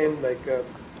it the same like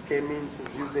k-means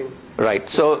is using? Right.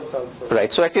 So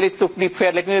right. So actually, to be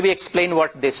fair, let me maybe explain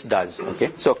what this does.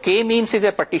 Okay. So k-means is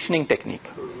a partitioning technique.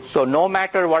 So no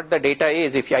matter what the data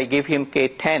is, if I give him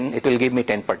k10, it will give me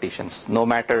 10 partitions. No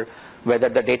matter whether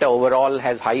the data overall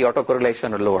has high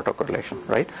autocorrelation or low autocorrelation.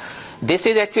 Right. This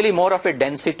is actually more of a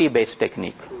density-based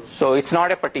technique. So it's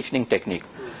not a partitioning technique.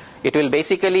 It will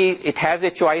basically, it has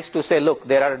a choice to say, look,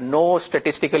 there are no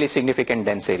statistically significant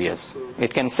dense areas.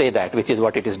 It can say that, which is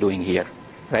what it is doing here,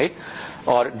 right?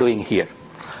 Or doing here.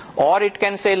 Or it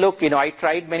can say, look, I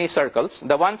tried many circles.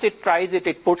 The once it tries it,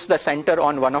 it puts the center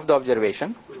on one of the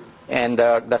observation and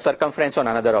the circumference on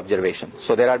another observation.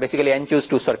 So there are basically n choose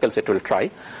 2 circles it will try.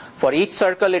 For each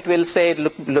circle, it will say,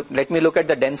 look, let me look at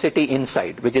the density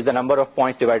inside, which is the number of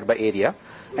points divided by area,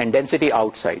 and density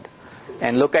outside.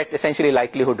 And look at essentially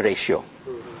likelihood ratio.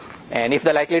 And if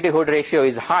the likelihood ratio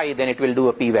is high, then it will do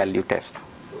a p-value test.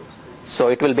 So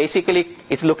it will basically,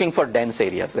 it's looking for dense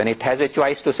areas, and it has a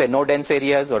choice to say no dense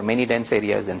areas or many dense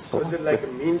areas and so on. Is it like a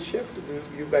mean shift? Do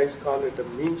you guys call it a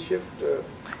mean shift?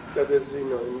 That is,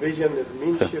 envision is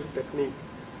mean shift technique.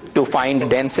 To find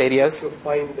dense areas? To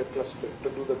find the cluster, to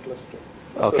do the cluster.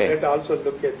 Okay. So that also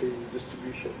look at the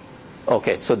distribution.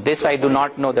 Okay, so this I do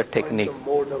not know the technique. Some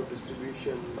mode of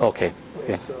distribution. Okay,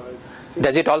 okay.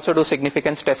 Does it also do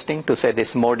significance testing to say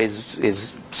this mode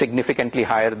is significantly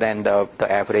higher than the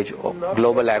average,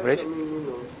 global average?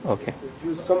 Okay.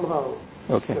 You somehow.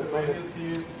 Okay.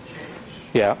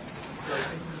 Yeah.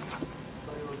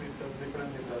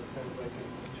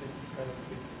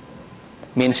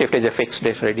 Mean shift is a fixed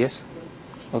radius?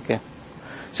 Okay.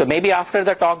 So maybe after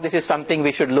the talk this is something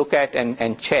we should look at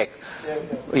and check.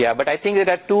 Yeah, but I think there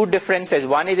are two differences.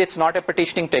 One is it's not a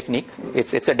partitioning technique.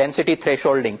 It's a density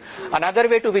thresholding. Another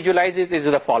way to visualize it is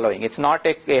the following. It's not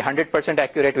a 100%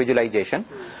 accurate visualization.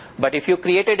 But if you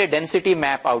created a density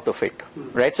map out of it,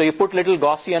 right? So you put little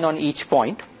Gaussian on each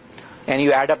point and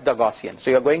you add up the Gaussian.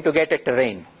 So you're going to get a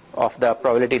terrain of the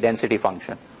probability density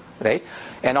function, right?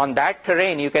 And on that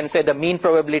terrain you can say the mean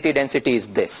probability density is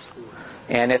this.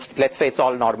 And let's say it's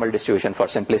all normal distribution for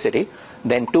simplicity,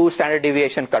 then 2 standard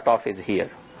deviation cutoff is here.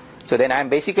 So then I'm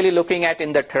basically looking at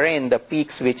in the terrain the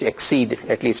peaks which exceed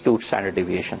at least 2 standard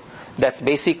deviation. That's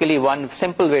basically one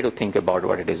simple way to think about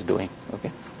what it is doing.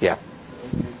 Okay. Yeah.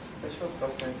 In these special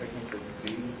clustering techniques,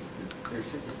 there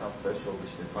should be some threshold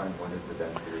which define what is the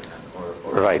density,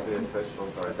 or right. The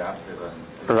thresholds are adaptive.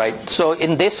 Right. So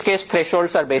in this case,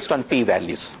 thresholds are based on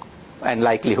p-values and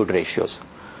likelihood ratios.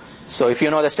 So if you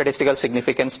know the statistical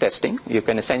significance testing, you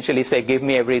can essentially say, give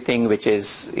me everything which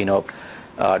is,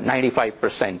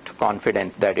 95%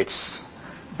 confident that it's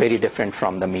very different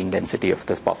from the mean density of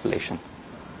this population.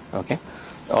 Okay?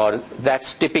 Or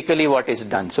that's typically what is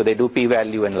done. So they do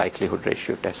p-value and likelihood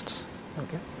ratio tests.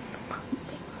 Okay?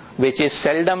 Which is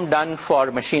seldom done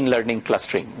for machine learning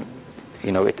clustering.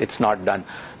 It's not done.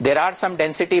 There are some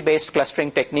density-based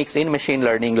clustering techniques in machine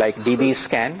learning, like DB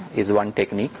scan is one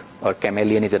technique, or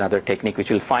chameleon is another technique, which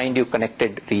will find you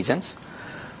connected regions.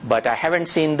 But I haven't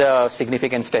seen the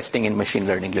significance testing in machine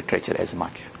learning literature as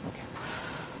much. Okay.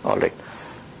 All right.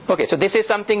 Okay, so this is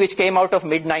something which came out of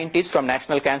mid-90s from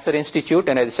National Cancer Institute,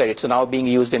 and as I said, it's now being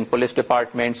used in police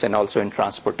departments and also in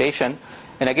transportation.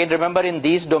 And again, remember, in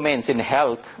these domains, in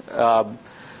health,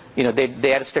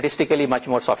 they are statistically much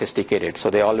more sophisticated, so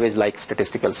they always like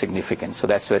statistical significance. So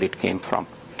that's where it came from.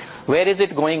 Where is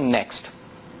it going next?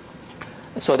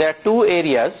 So there are 2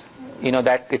 areas,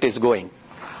 that it is going.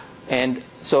 And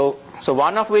so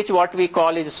one of which what we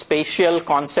call is spatial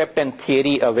concept and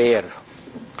theory aware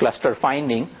cluster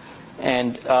finding.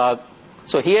 And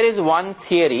so here is one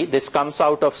theory. This comes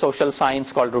out of social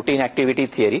science called routine activity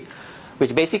theory,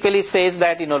 which basically says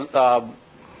that,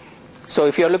 so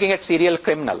if you're looking at serial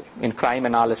criminal in crime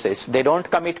analysis, they don't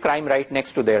commit crime right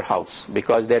next to their house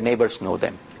because their neighbors know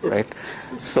them, right?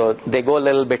 So they go a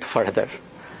little bit further.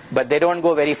 But they don't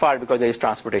go very far because there is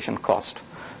transportation cost.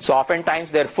 So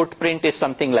oftentimes their footprint is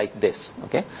something like this.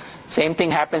 Okay. Same thing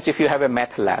happens if you have a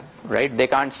meth lab, right? They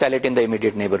can't sell it in the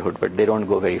immediate neighborhood, but they don't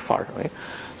go very far, right?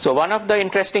 So one of the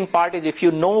interesting part is if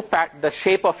you know the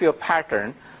shape of your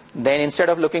pattern, then instead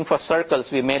of looking for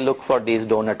circles, we may look for these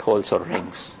donut holes or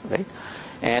rings, right?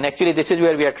 And actually this is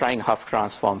where we are trying Huff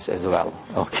transforms as well.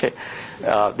 Okay.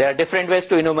 There are different ways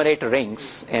to enumerate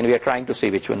rings, and we are trying to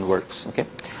see which one works. Okay.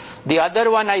 The other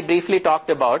one I briefly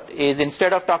talked about is,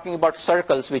 instead of talking about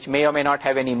circles, which may or may not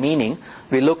have any meaning,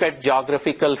 we look at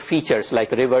geographical features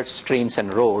like rivers, streams,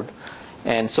 and road.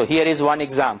 And so here is one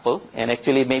example, and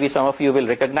actually maybe some of you will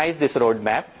recognize this road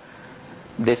map.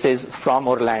 This is from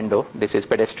Orlando. This is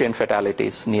pedestrian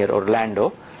fatalities near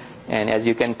Orlando. And as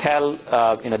you can tell,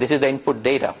 this is the input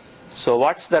data. So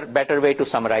what's the better way to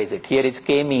summarize it? Here is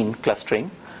k-mean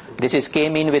clustering. This is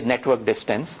k-mean with network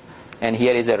distance. And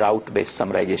here is a route-based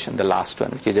summarization, the last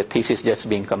one, which is a thesis just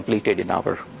being completed in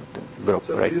our group.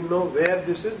 So right? do you know where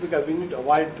this is? Because we need to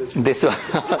avoid this. This one.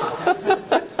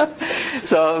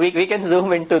 So we can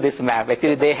zoom into this map.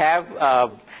 Actually, they have,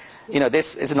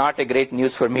 this is not a great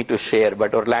news for me to share,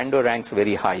 but Orlando ranks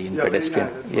very high in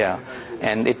pedestrian. Yeah.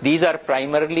 And these are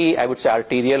primarily, I would say,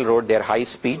 arterial road. They're high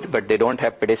speed, but they don't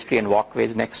have pedestrian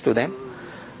walkways next to them.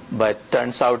 But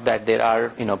turns out that there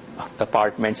are,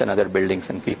 apartments and other buildings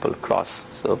and people cross.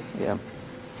 So, yeah.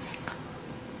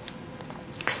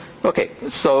 Okay,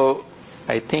 so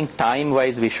I think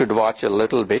time-wise we should watch a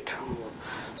little bit.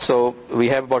 So we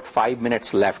have about 5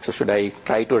 minutes left. So should I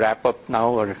try to wrap up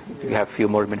now, or do you have a few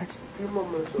more minutes? few more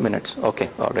minutes. Okay,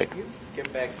 all right.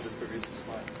 Get back to the previous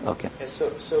slide. Okay. And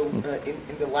so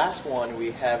in the last one,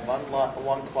 we have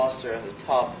one cluster at the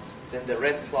top, then the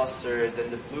red cluster,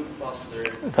 then the blue cluster,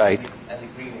 right, and the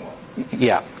green one.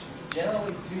 Yeah.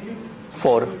 Generally, do you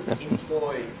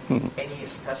employ any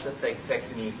specific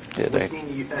technique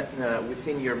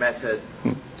within your method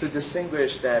to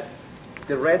distinguish that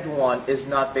the red one is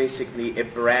not basically a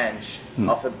branch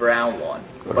of a brown one,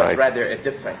 but rather a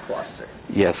different cluster?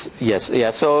 Yes, yes,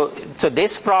 yeah. So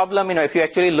this problem, if you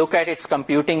actually look at its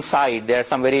computing side, there are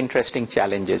some very interesting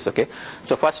challenges. Okay.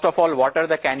 So first of all, what are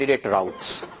the candidate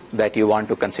routes that you want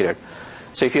to consider?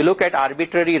 So if you look at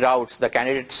arbitrary routes, the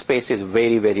candidate space is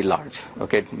very, very large.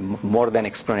 Okay, more than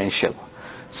exponential.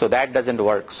 So that doesn't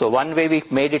work. So one way we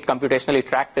made it computationally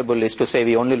tractable is to say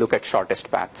we only look at shortest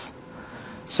paths.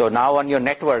 So now on your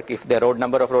network, if the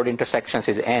number of road intersections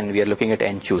is n, we are looking at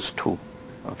n choose 2.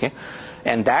 Okay,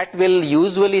 and that will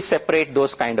usually separate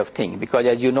those kind of things, because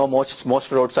as you know,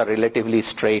 most roads are relatively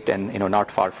straight and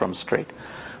not far from straight.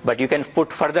 But you can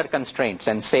put further constraints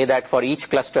and say that for each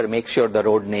cluster, make sure the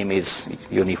road name is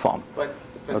uniform. But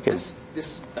okay.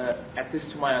 this at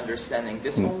least to my understanding,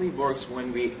 this only works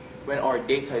when our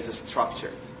data is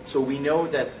structured. So we know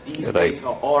that these data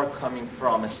are coming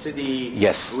from a city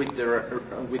with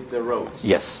the roads.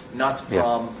 Yes. Not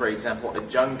from, for example, a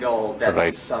jungle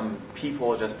that some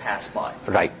people just pass by.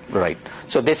 Right, right.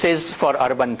 So this is for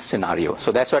urban scenario.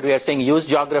 So that's what we are saying. Use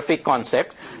geographic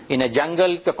concept. In a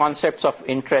jungle, the concepts of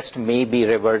interest may be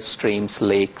rivers, streams,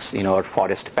 lakes, or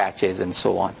forest patches and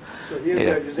so on. So here we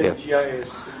are using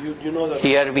GIS. You know the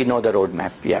here we know the road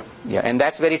map, yeah, and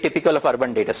that's very typical of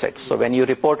urban data sets. So when you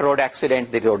report road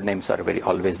accident, the road names are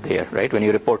always there, right? When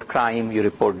you report crime, you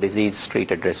report disease, street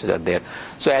addresses are there.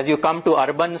 So as you come to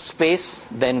urban space,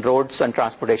 then roads and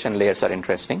transportation layers are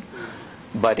interesting.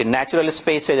 But in natural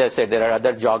space, as I said, there are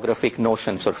other geographic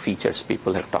notions or features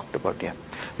people have talked about, yeah.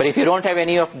 But if you don't have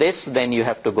any of this, then you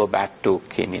have to go back to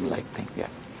k-mean-like thing, yeah.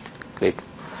 Great.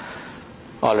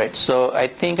 All right, so I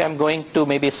think I'm going to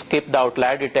maybe skip the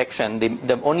outlier detection.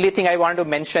 The only thing I want to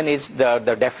mention is the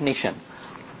definition.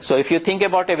 So if you think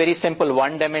about a very simple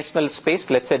one-dimensional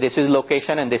space, let's say this is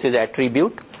location and this is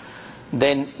attribute,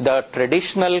 then the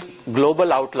traditional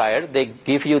global outlier, they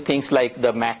give you things like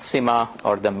the maxima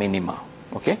or the minima,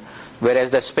 okay?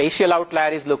 Whereas the spatial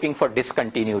outlier is looking for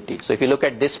discontinuity. So if you look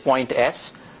at this point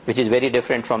S, which is very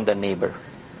different from the neighbor,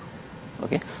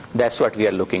 okay? That's what we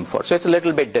are looking for. So it's a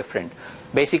little bit different.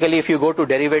 Basically, if you go to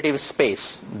derivative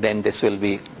space, then this will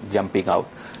be jumping out.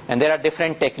 And there are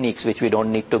different techniques which we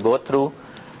don't need to go through.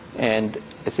 And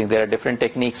I think there are different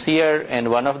techniques here.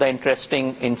 And one of the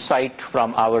interesting insight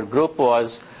from our group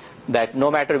was that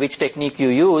no matter which technique you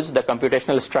use, the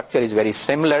computational structure is very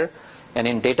similar. And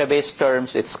in database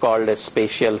terms, it's called a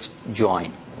spatial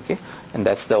join. Okay? And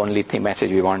that's the only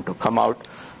message we want to come out.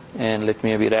 And let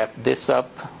me maybe wrap this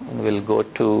up. And we'll go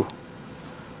to,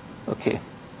 okay.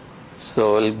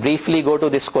 So we'll briefly go to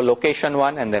this collocation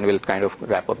one, and then we'll kind of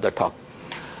wrap up the talk.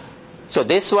 So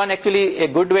this one, actually, a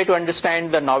good way to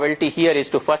understand the novelty here is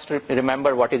to first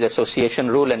remember what is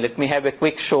association rule. And let me have a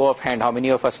quick show of hand. How many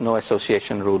of us know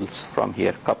association rules from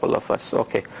here? A couple of us.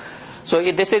 Okay.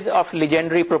 So this is of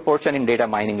legendary proportion in data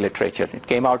mining literature. It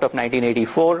came out of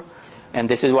 1984, and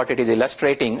this is what it is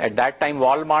illustrating. At that time,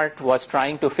 Walmart was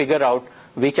trying to figure out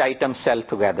which items sell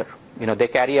together. They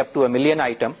carry up to 1 million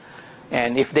items.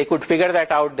 And if they could figure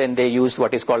that out, then they use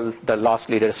what is called the loss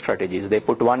leader strategies. They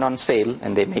put one on sale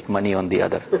and they make money on the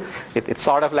other. It's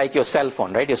sort of like your cell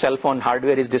phone, right? Your cell phone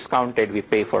hardware is discounted, we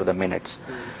pay for the minutes.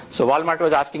 So Walmart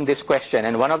was asking this question,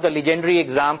 and one of the legendary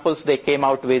examples they came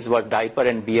out with was diaper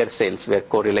and beer sales were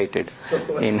correlated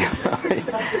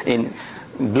in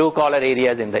blue collar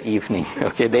areas in the evening.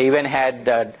 Okay, they even had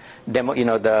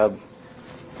the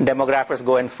demographers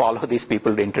go and follow these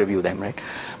people to interview them, right?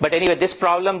 But anyway, this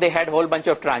problem, they had a whole bunch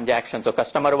of transactions. So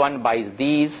customer 1 buys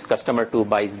these, customer 2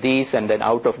 buys these, and then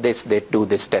out of this, they do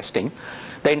this testing.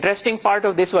 The interesting part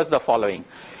of this was the following.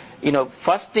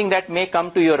 First thing that may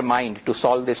come to your mind to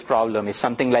solve this problem is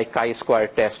something like chi-square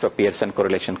test or Pearson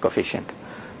correlation coefficient.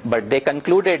 But they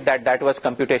concluded that that was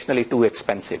computationally too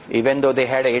expensive. Even though they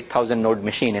had an 8,000 node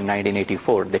machine in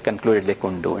 1984, they concluded they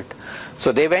couldn't do it.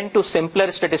 So they went to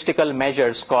simpler statistical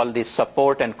measures called the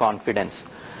support and confidence,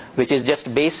 which is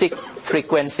just basic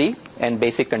frequency and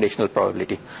basic conditional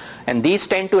probability. And these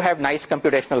tend to have nice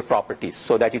computational properties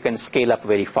so that you can scale up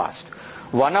very fast.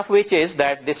 One of which is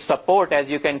that this support,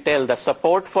 as you can tell, the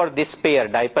support for this pair,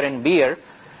 diaper and beer,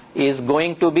 is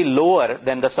going to be lower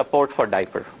than the support for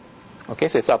diaper. Okay,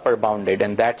 so it's upper bounded,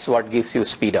 and that's what gives you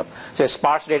speed up. So a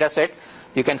sparse data set,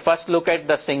 You can first look at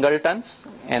the singletons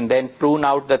and then prune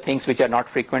out the things which are not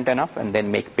frequent enough and then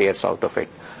make pairs out of it.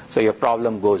 So your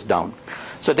problem goes down.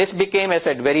 So this became, as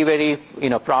I said, very, very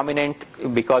prominent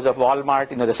because of Walmart.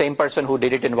 The same person who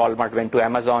did it in Walmart went to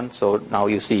Amazon. So now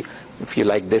you see, if you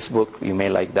like this book, you may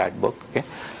like that book. Okay?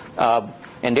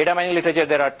 In data mining literature,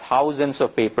 there are thousands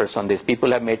of papers on this.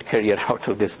 People have made career out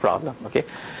of this problem. Okay?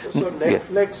 So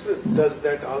Netflix does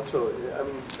that also.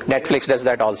 Netflix does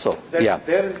that also. Yeah.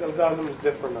 Their algorithm is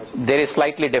different also. There is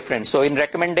slightly different. So in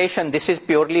recommendation, this is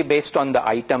purely based on the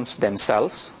items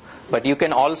themselves. But you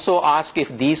can also ask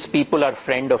if these people are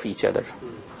friend of each other.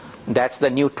 That's the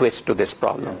new twist to this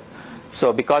problem.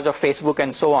 So because of Facebook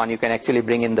and so on, you can actually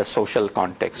bring in the social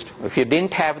context. If you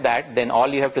didn't have that, then all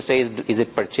you have to say is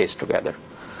it purchased together?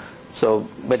 So,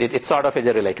 but it sort of is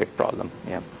a related problem.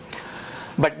 Yeah.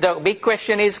 But the big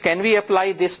question is, can we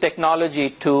apply this technology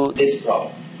to this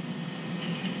problem?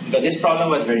 Because this problem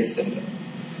was very similar.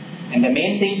 And the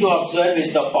main thing to observe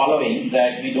is the following,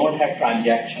 that we don't have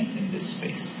transactions in this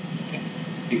space. Okay?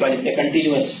 Because it's a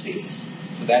continuous space.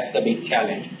 So that's the big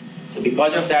challenge. So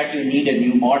because of that, you need a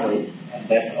new model. And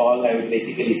that's all I would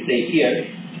basically say here.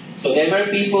 So there were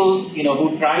people,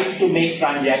 who tried to make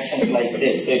transactions like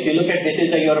this. So if you look at this is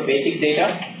your basic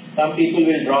data, some people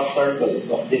will draw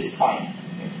circles of this kind.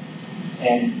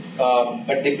 And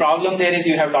but the problem there is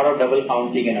you have a lot of double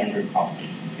counting and under counting.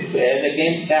 Okay, so as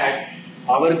against that,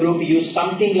 our group used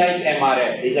something like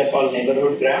MRF. These are called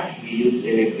neighborhood graphs. We used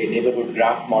a neighborhood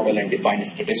graph model and defined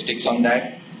statistics on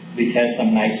that, which has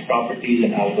some nice properties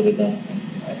and algorithms. And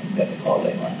I think that's all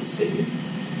I want to say here.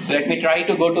 So let me try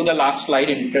to go to the last slide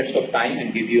in interest of time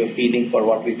and give you a feeling for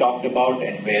what we talked about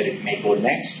and where it may go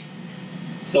next.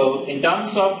 So in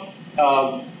terms of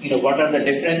what are the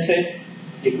differences,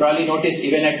 you probably noticed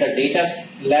even at the data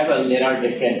level there are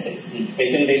differences. In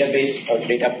spatial database or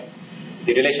data,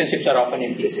 the relationships are often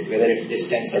implicit, whether it's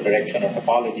distance or direction or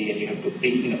topology, and you have to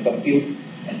compute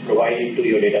and provide it to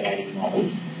your data mining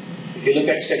models. If you look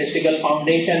at statistical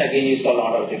foundation, again you saw a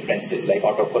lot of differences like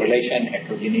autocorrelation,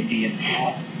 heterogeneity, and so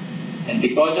on. And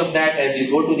because of that, as you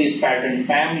go to these pattern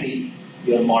families,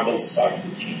 your models start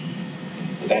to change.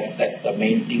 So that's the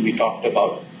main thing we talked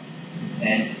about.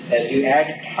 And as you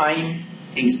add time,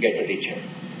 things get richer.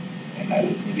 And I'll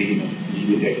maybe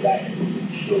leave you at that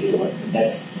and show you what.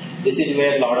 This is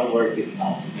where a lot of work is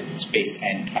now with space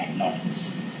and time, not in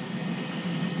space.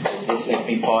 So just let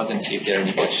me pause and see if there are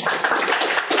any questions.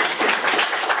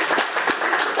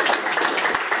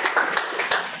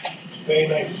 Very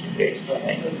nice. Okay.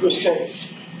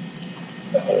 Questions?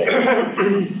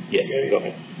 Yes, go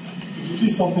ahead. Could you do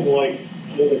something like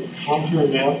a contour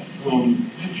map from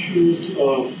pictures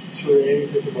of terrain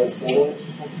taken by satellites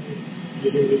or something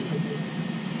using these techniques?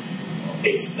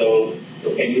 Okay, so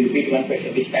can you repeat one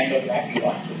question? Which kind of map you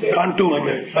want to get? Contour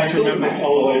map. Contour map of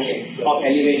elevations. Of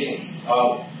elevations.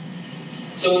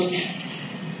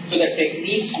 So the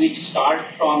techniques which start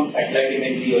from satellite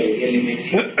imagery or aerial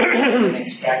imagery and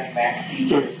extract map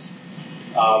features,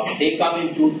 they come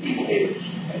in two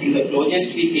flavors. I think the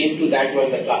closest we came to that was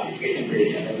the classification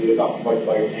prediction, and we were talking about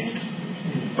bird nest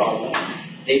problem.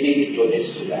 They may be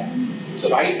closest to that. So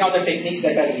right now the techniques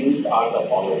that are used are the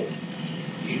following.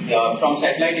 From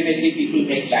satellite imagery, people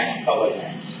make land cover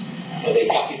maps. So they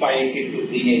classify it into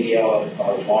green area or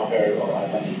water or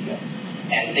urban area.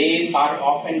 And they are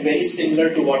often very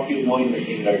similar to what you know in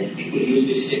machine learning. People use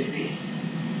decision trees.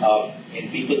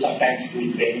 And people sometimes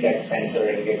do train that sensor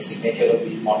and get signature of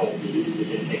these models. They use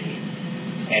vision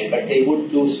techniques. But they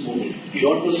would do smoothing. If you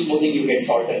don't do smoothing, you get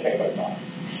salt and pepper noise.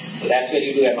 So that's where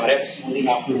you do MRF smoothing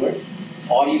afterwards.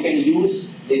 Or you can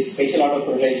use this spatial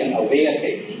autocorrelation aware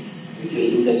techniques, which will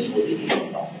do the smoothing in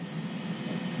the process.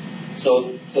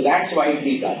 So that's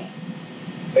widely done.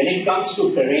 When it comes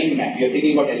to terrain map, you're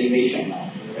thinking about elevation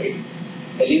now, right?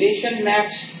 Elevation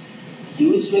maps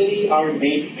usually are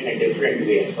made in a different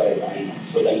way as far as I know.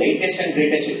 So the latest and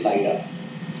greatest is LiDAR.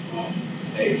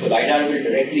 Right? So LiDAR will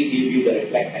directly give you the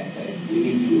reflectance, and it's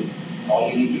giving you, all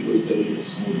you need to do is a little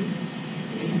smoothing.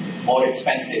 It's more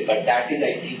expensive, but that is,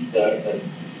 I think,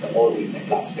 the more recent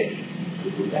last technique to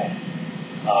do that.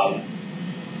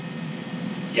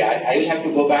 I will have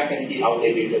to go back and see how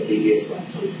they did the previous one.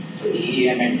 So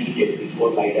EEM and TTIP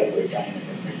before LiDAR were done in a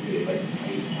different way, but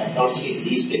I have not seen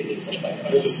these techniques applied.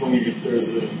 I was just wondering if there's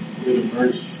a way to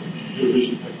merge computer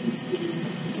vision techniques with these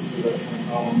techniques for that kind of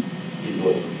problem.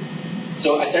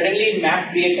 So suddenly in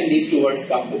map creation, these two words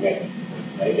come together.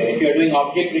 Right? And if you are doing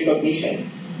object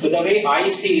recognition, so the way I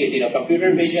see it,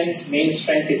 computer vision's main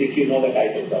strength is if you know the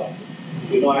type of dog.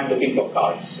 You know I'm looking for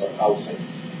cars or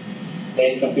houses.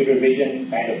 Then computer vision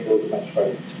kind of goes much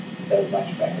further, does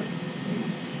much better.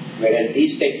 Whereas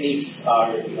these techniques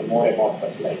are more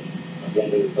amorphous, like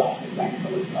general classes,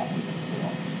 line-covered classes, and so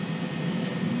on.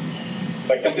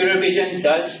 But computer vision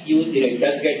does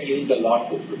get used a lot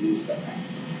to produce the map.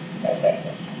 That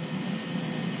does.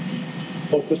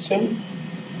 More question?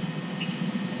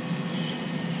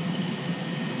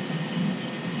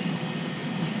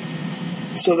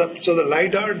 So the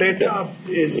LiDAR data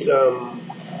is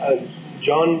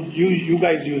John. You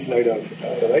guys use LiDAR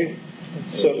data, right?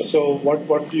 So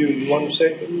what do you want to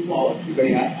say? Well, I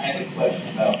have a question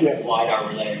about LiDAR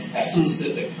related. It's kind of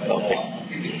specific, but I'll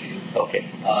give it to you. Okay.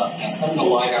 Now, some of the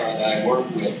LiDAR that I work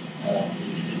with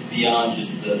is beyond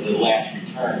just the last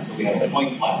return. So we have a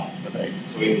point cloud. Right.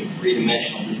 So we have this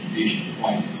three-dimensional distribution of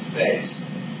points in space.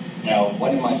 Now,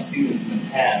 one of my students in the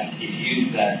past, he's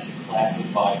used that to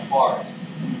classify forests.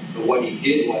 But what he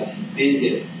did was he binned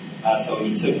it. So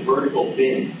he took vertical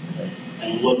bins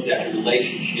and looked at the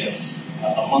relationships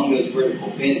among those vertical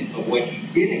bins. But what he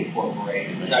did incorporate,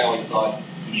 which I always thought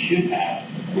he should have,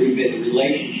 would have been the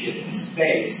relationship in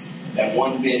space that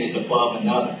one bin is above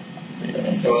another.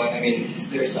 And so, I mean, is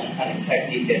there some kind of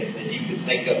technique that you could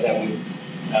think of that would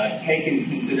take into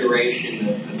consideration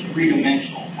the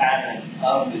three-dimensional patterns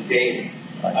of the data,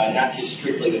 not just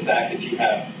strictly the fact that you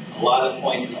have a lot of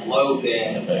points in a low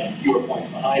bin and fewer points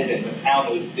in a high bin, but how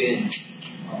those bins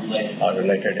are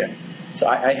related? Yeah. So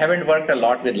I haven't worked a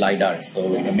lot with LiDAR, so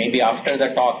maybe after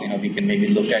the talk, we can maybe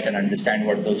look at and understand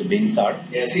what those bins are.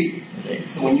 Yeah, see,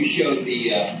 so when you showed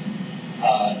the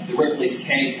Ripley's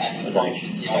K kinds of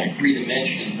functions, in 3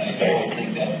 dimensions, I always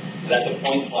think that that's a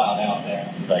point cloud out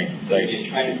there. Right. So you're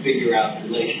trying to figure out the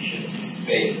relationships in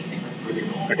space at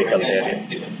different critical area,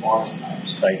 different forest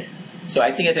types. Right. So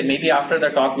I think maybe after the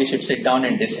talk we should sit down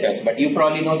and discuss. But you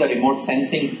probably know the remote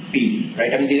sensing field,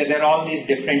 right? I mean, there are all these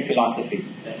different philosophies.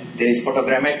 There is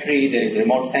photogrammetry, there is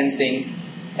remote sensing.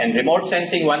 And remote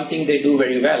sensing, one thing they do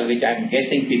very well, which I'm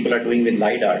guessing people are doing with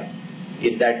LiDAR,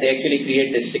 is that they actually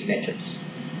create these signatures,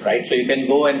 right? So you can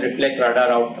go and reflect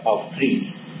radar out of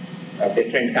trees of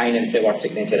different kind and say what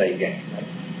signature I get. Right?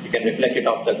 You can reflect it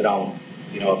off the ground,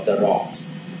 of the rocks.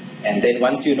 And then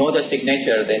once you know the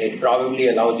signature, then it probably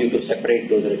allows you to separate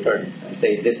those returns and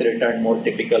say, is this return more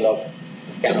typical of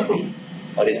canopy?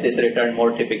 Or is this return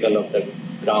more typical of the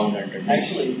ground underneath?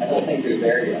 Actually, I don't think they're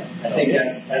there yet. I think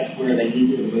that's where they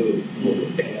need to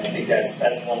move. And I think that's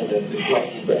one of the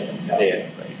questions that comes out. Yeah,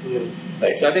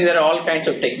 right. So I think there are all kinds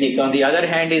of techniques. On the other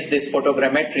hand is this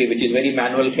photogrammetry, which is very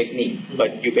manual technique.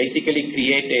 But you basically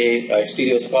create a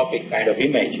stereoscopic kind of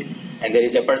image. And there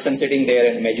is a person sitting there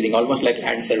and measuring, almost like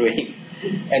land surveying.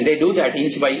 And they do that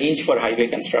inch by inch for highway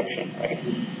construction, right?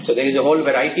 So there is a whole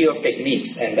variety of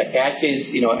techniques. And the catch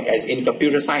is, as in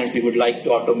computer science, we would like to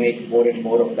automate more and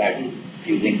more of that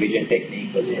using vision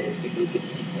technique or statistical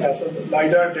technique. Yeah, so the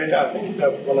LiDAR data, I think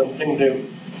that one of the things they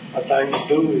are trying to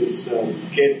do is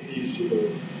get these,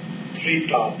 tree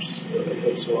tops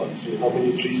and so on. So how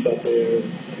many trees are there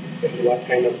and what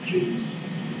kind of trees.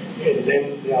 And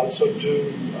then they also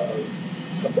do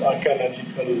some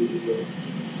archaeological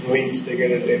ruins. They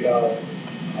get a data.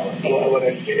 Our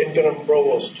actually interim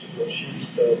provost,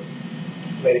 she's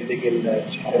very big in that.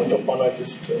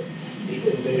 Anthropologist, they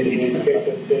get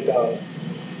the data,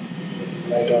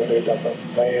 LiDAR data from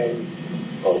Ryan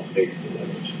of big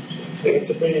dimensions. So it's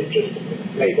a pretty interesting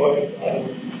thing. Right. Go ahead.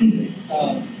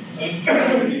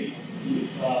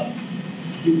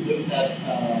 You looked at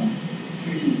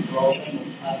 3D development of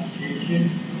association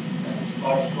as a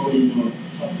sparse coding or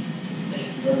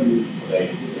space learning. Right.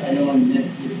 Because I know in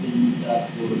Netflix they use that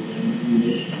for the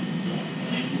recommendation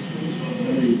systems, so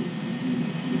very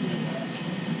good at that.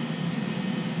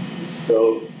 So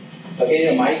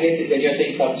again, my guess is when you're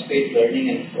saying subspace learning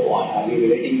and so on, are you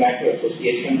relating back to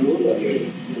association rule or your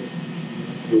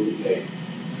rule? Right.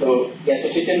 So the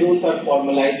association rules are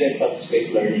formalized as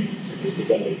subspace learning in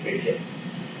statistical literature.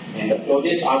 And the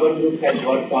closest our group has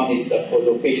worked on is the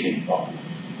collocation problem.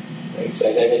 Right? So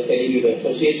as I was telling you, the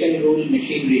association rule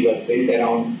machinery was built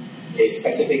around a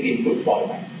specific input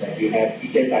format, that you have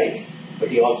feature types,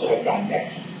 but you also have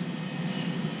transactions.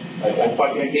 But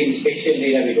unfortunately, in spatial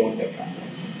data, we don't have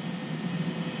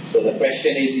transactions. So the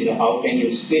question is, how can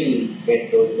you still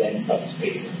get those then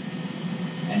subspaces?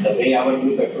 And the way our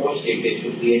group approached it is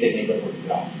to create a neighborhood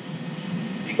graph.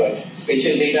 Because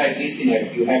spatial data, at least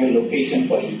you have a location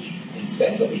for each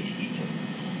instance of each feature.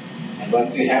 And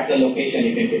once you have the location,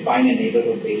 you can define a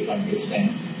neighborhood based on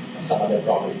distance or some other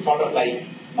property. Sort of like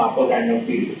Markov random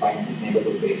field defines a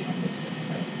neighborhood based on distance.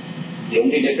 Right? The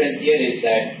only difference here is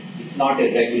that it's not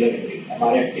a regular tree.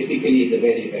 MRF typically is a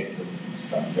very regular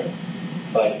structure.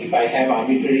 But if I have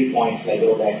arbitrary points like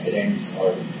road accidents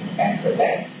or cancer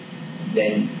deaths,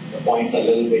 then The points are a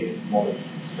little bit more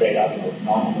spread out,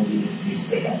 non-homogeneously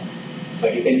spread out.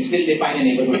 But you can still define a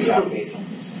neighborhood graph based on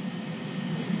this.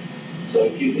 So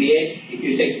if you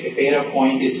say a pair of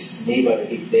points is neighbor,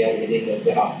 if they are within, let's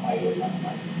say, half mile or 1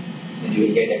 mile, then you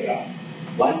will get a graph.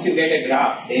 Once you get a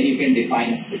graph, then you can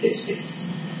define statistics,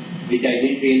 which I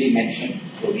didn't really mention.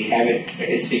 So we have a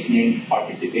statistic named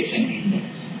participation index.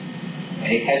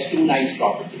 And it has two nice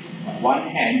properties. On one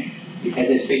hand, it has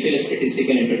a spatial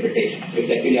statistical interpretation. So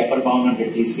it's actually upper bound on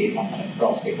reduced scale function,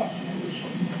 cross scale function.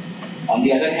 On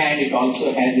the other hand, it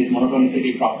also has this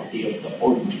monotonicity property of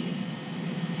support median.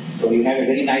 So you have a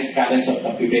very nice balance of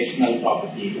computational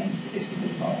properties and statistical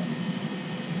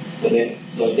properties.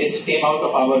 So this came out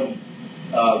of our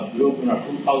group.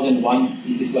 2001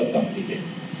 thesis was completed,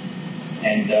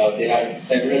 and there are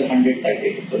several hundred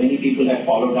citations. So many people have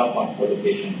followed up on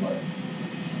co-location work.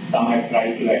 Some have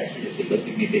tried to add statistical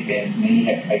significance. Many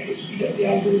have tried to speed up the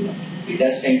algorithm. It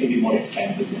does tend to be more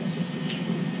expensive than association.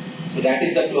 So that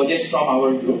is the closest from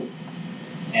our group.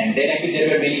 And then actually there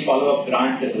were many follow-up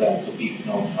grants as well. So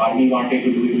people, Army wanted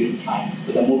to do it with time.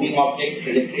 So the moving object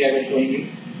trajectory I was showing you,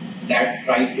 that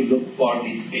tried to look for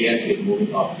these pairs with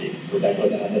moving objects. So that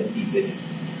was another thesis.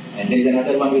 And there is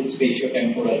another one with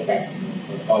spatio-temporal pattern,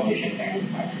 or causation kind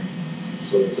of pattern.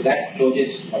 So that's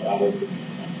closest what our group.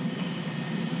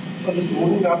 So this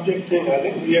moving object thing, I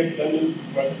think we have done it,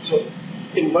 but so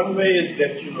in one way is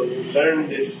that you learn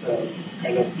this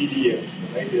kind of PDF,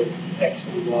 right? You have X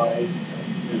and Y,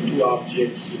 and two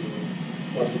objects.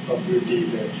 What's the probability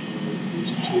that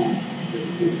these two will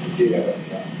move together,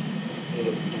 and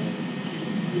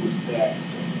use that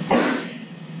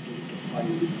to find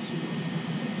these.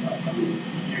 I mean,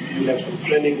 you have some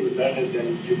training with that, and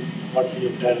then what we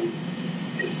have done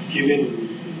is given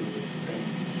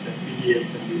the PDF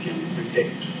that we can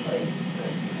predict, right?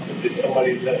 If there's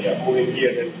somebody moving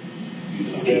here, then you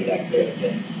see that there,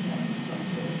 yes.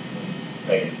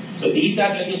 Right. So these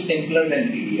are a little simpler than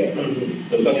PDF.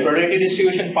 So for the probability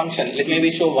distribution function, let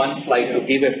me show one slide to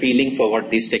give a feeling for what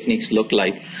these techniques look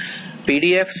like.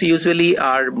 PDFs usually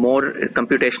are more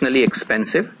computationally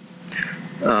expensive.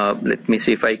 Let me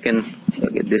see if I can.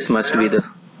 Okay, this must be the.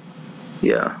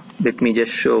 Yeah. Let me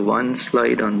just show one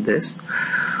slide on this.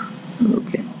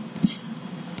 Okay.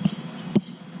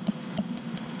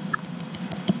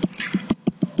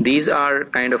 These are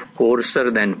kind of coarser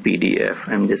than PDF.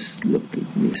 I'm just looking.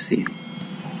 Let me see.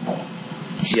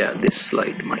 Yeah, this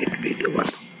slide might be the one.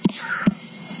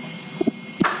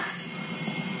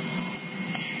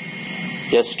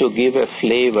 Just to give a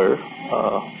flavor.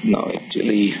 No,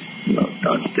 actually, no,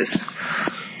 not this.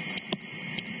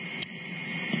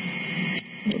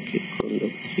 Okay,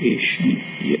 collocation.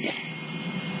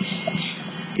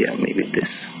 Yeah, maybe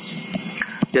this.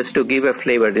 Just to give a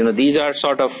flavor, these are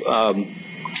sort of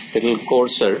little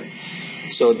coarser.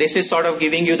 So this is sort of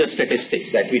giving you the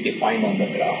statistics that we defined on the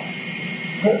graph.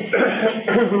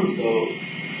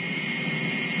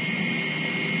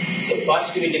 So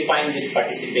first we define this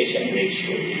participation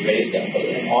ratio. It's very simple,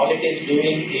 and all it is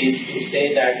doing is to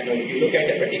say that if you look at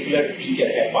a particular feature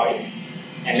Fi,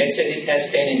 and let's say this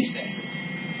has 10 instances,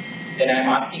 then I'm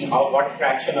asking what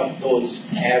fraction of those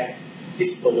have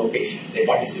this co-location, they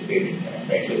participate in that,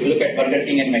 right? So if you look at Burger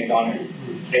King and McDonald's,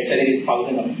 let's say there is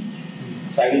 1,000 of each.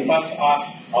 So I will first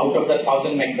ask, out of the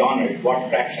 1,000 McDonald's, what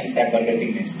fractions have Burger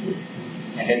King next to it?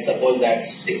 And let's suppose that's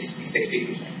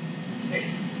 60%. Right?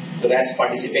 So that's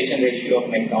participation ratio of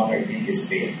McDonald's in this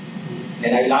pair.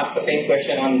 Then I will ask the same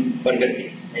question on Burger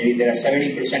King. Maybe there are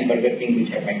 70% Burger King which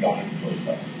have McDonald's close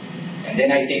by. And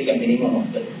then I take the minimum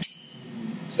of the.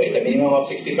 So it's a minimum of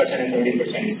 60% and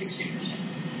 70% is 60%.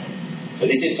 So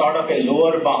this is sort of a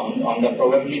lower bound on the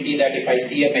probability that if I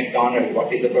see a McDonald's,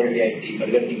 what is the probability I see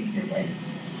Burger King nearby?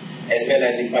 As well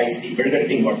as if I see Burger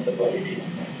King, what's the probability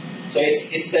of that? So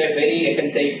it's a very, you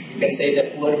can say it's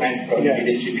a poor man's probability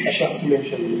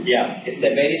distribution. Yeah, it's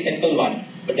a very simple one.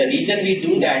 But the reason we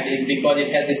do that is because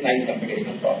it has this nice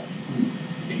computational property.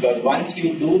 Because once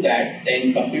you do that,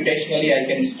 then computationally I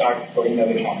can start throwing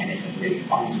away combinations very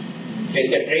fast. So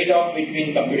it's a trade-off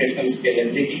between computational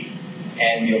scalability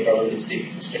and your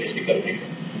probabilistic statistical rigor.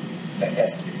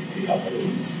 That's basically how the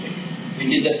rule is played.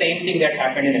 Which is the same thing that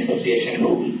happened in association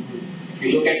rule. If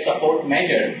you look at support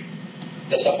measure,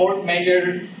 the support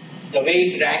measure, the way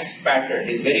it ranks pattern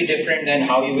is very different than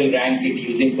how you will rank it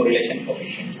using correlation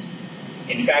coefficients.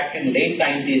 In fact, in late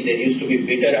 90s, there used to be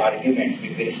bitter arguments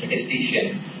between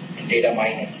statisticians and data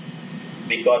miners,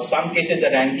 because some cases the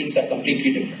rankings are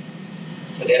completely different.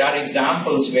 So there are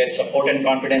examples where support and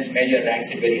confidence measure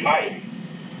ranks it very high,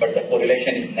 but the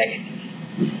correlation is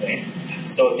negative. Right?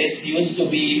 So this used to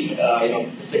be,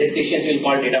 statisticians will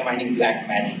call data mining black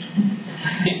magic.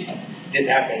 This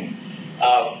happened.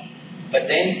 But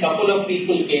then a couple of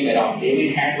people came around.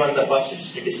 David Hand was the first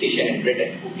statistician in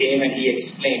Britain who came and he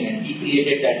explained and he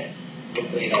created that, the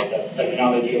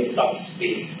terminology of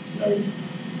subspace.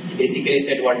 He basically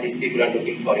said what these people are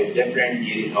looking for is different.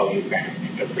 Here is how you kind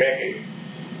of interpret it.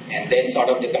 And then sort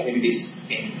of the communities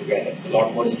came together. So a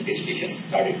lot more statisticians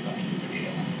started coming to the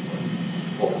data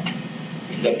forum.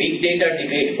 In the big data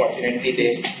debate, fortunately,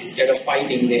 instead of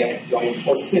fighting, they have joined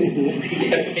forces. They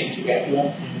have came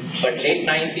together. But late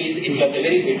 90s, it was a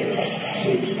very bitter fight.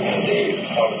 They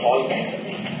thought all kinds of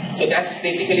things. So that's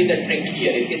basically the trick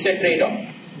here. It's a trade-off.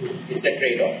 It's a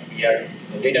trade-off. We are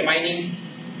data mining.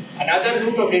 Another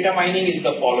route of data mining is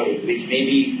the following, which may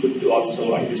be good to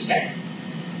also understand.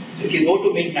 So if you go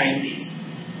to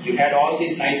mid-90s, you had all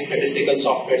this nice statistical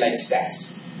software like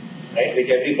SAS, right, which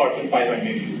every Fortune 500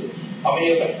 uses. How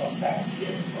many of us know SAS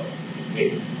here?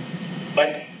 Great.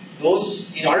 But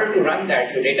those, in order to run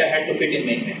that, your data had to fit in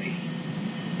main memory,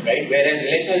 right? Whereas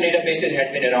relational databases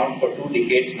had been around for 2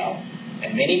 decades now,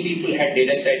 and many people had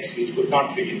data sets which could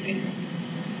not fit in main memory.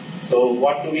 So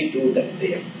what do we do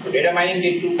there? So data mining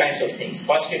did 2 kinds of things.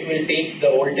 First, it will take the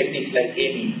old techniques like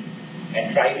k-mean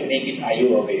and try to make it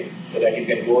IO aware, so that you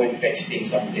can go and fetch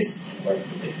things on disk and work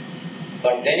with it.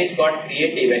 But then it got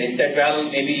creative and it said, well,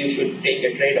 maybe you should take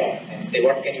a trade-off and say,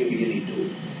 what can you really do?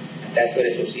 And that's where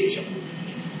association would be.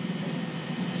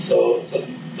 So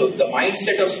the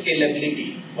mindset of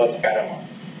scalability was paramount.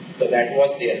 So that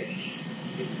was their niche.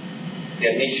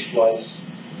 Their niche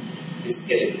was this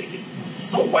scalability.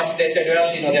 So first they said,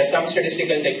 well, there's some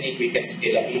statistical technique we can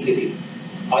scale up easily.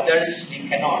 Others we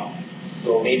cannot.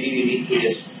 So maybe we need to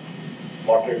just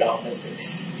water down the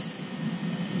statistics.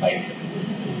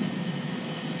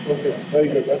 Okay, very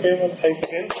good. Okay, well, thanks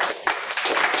again.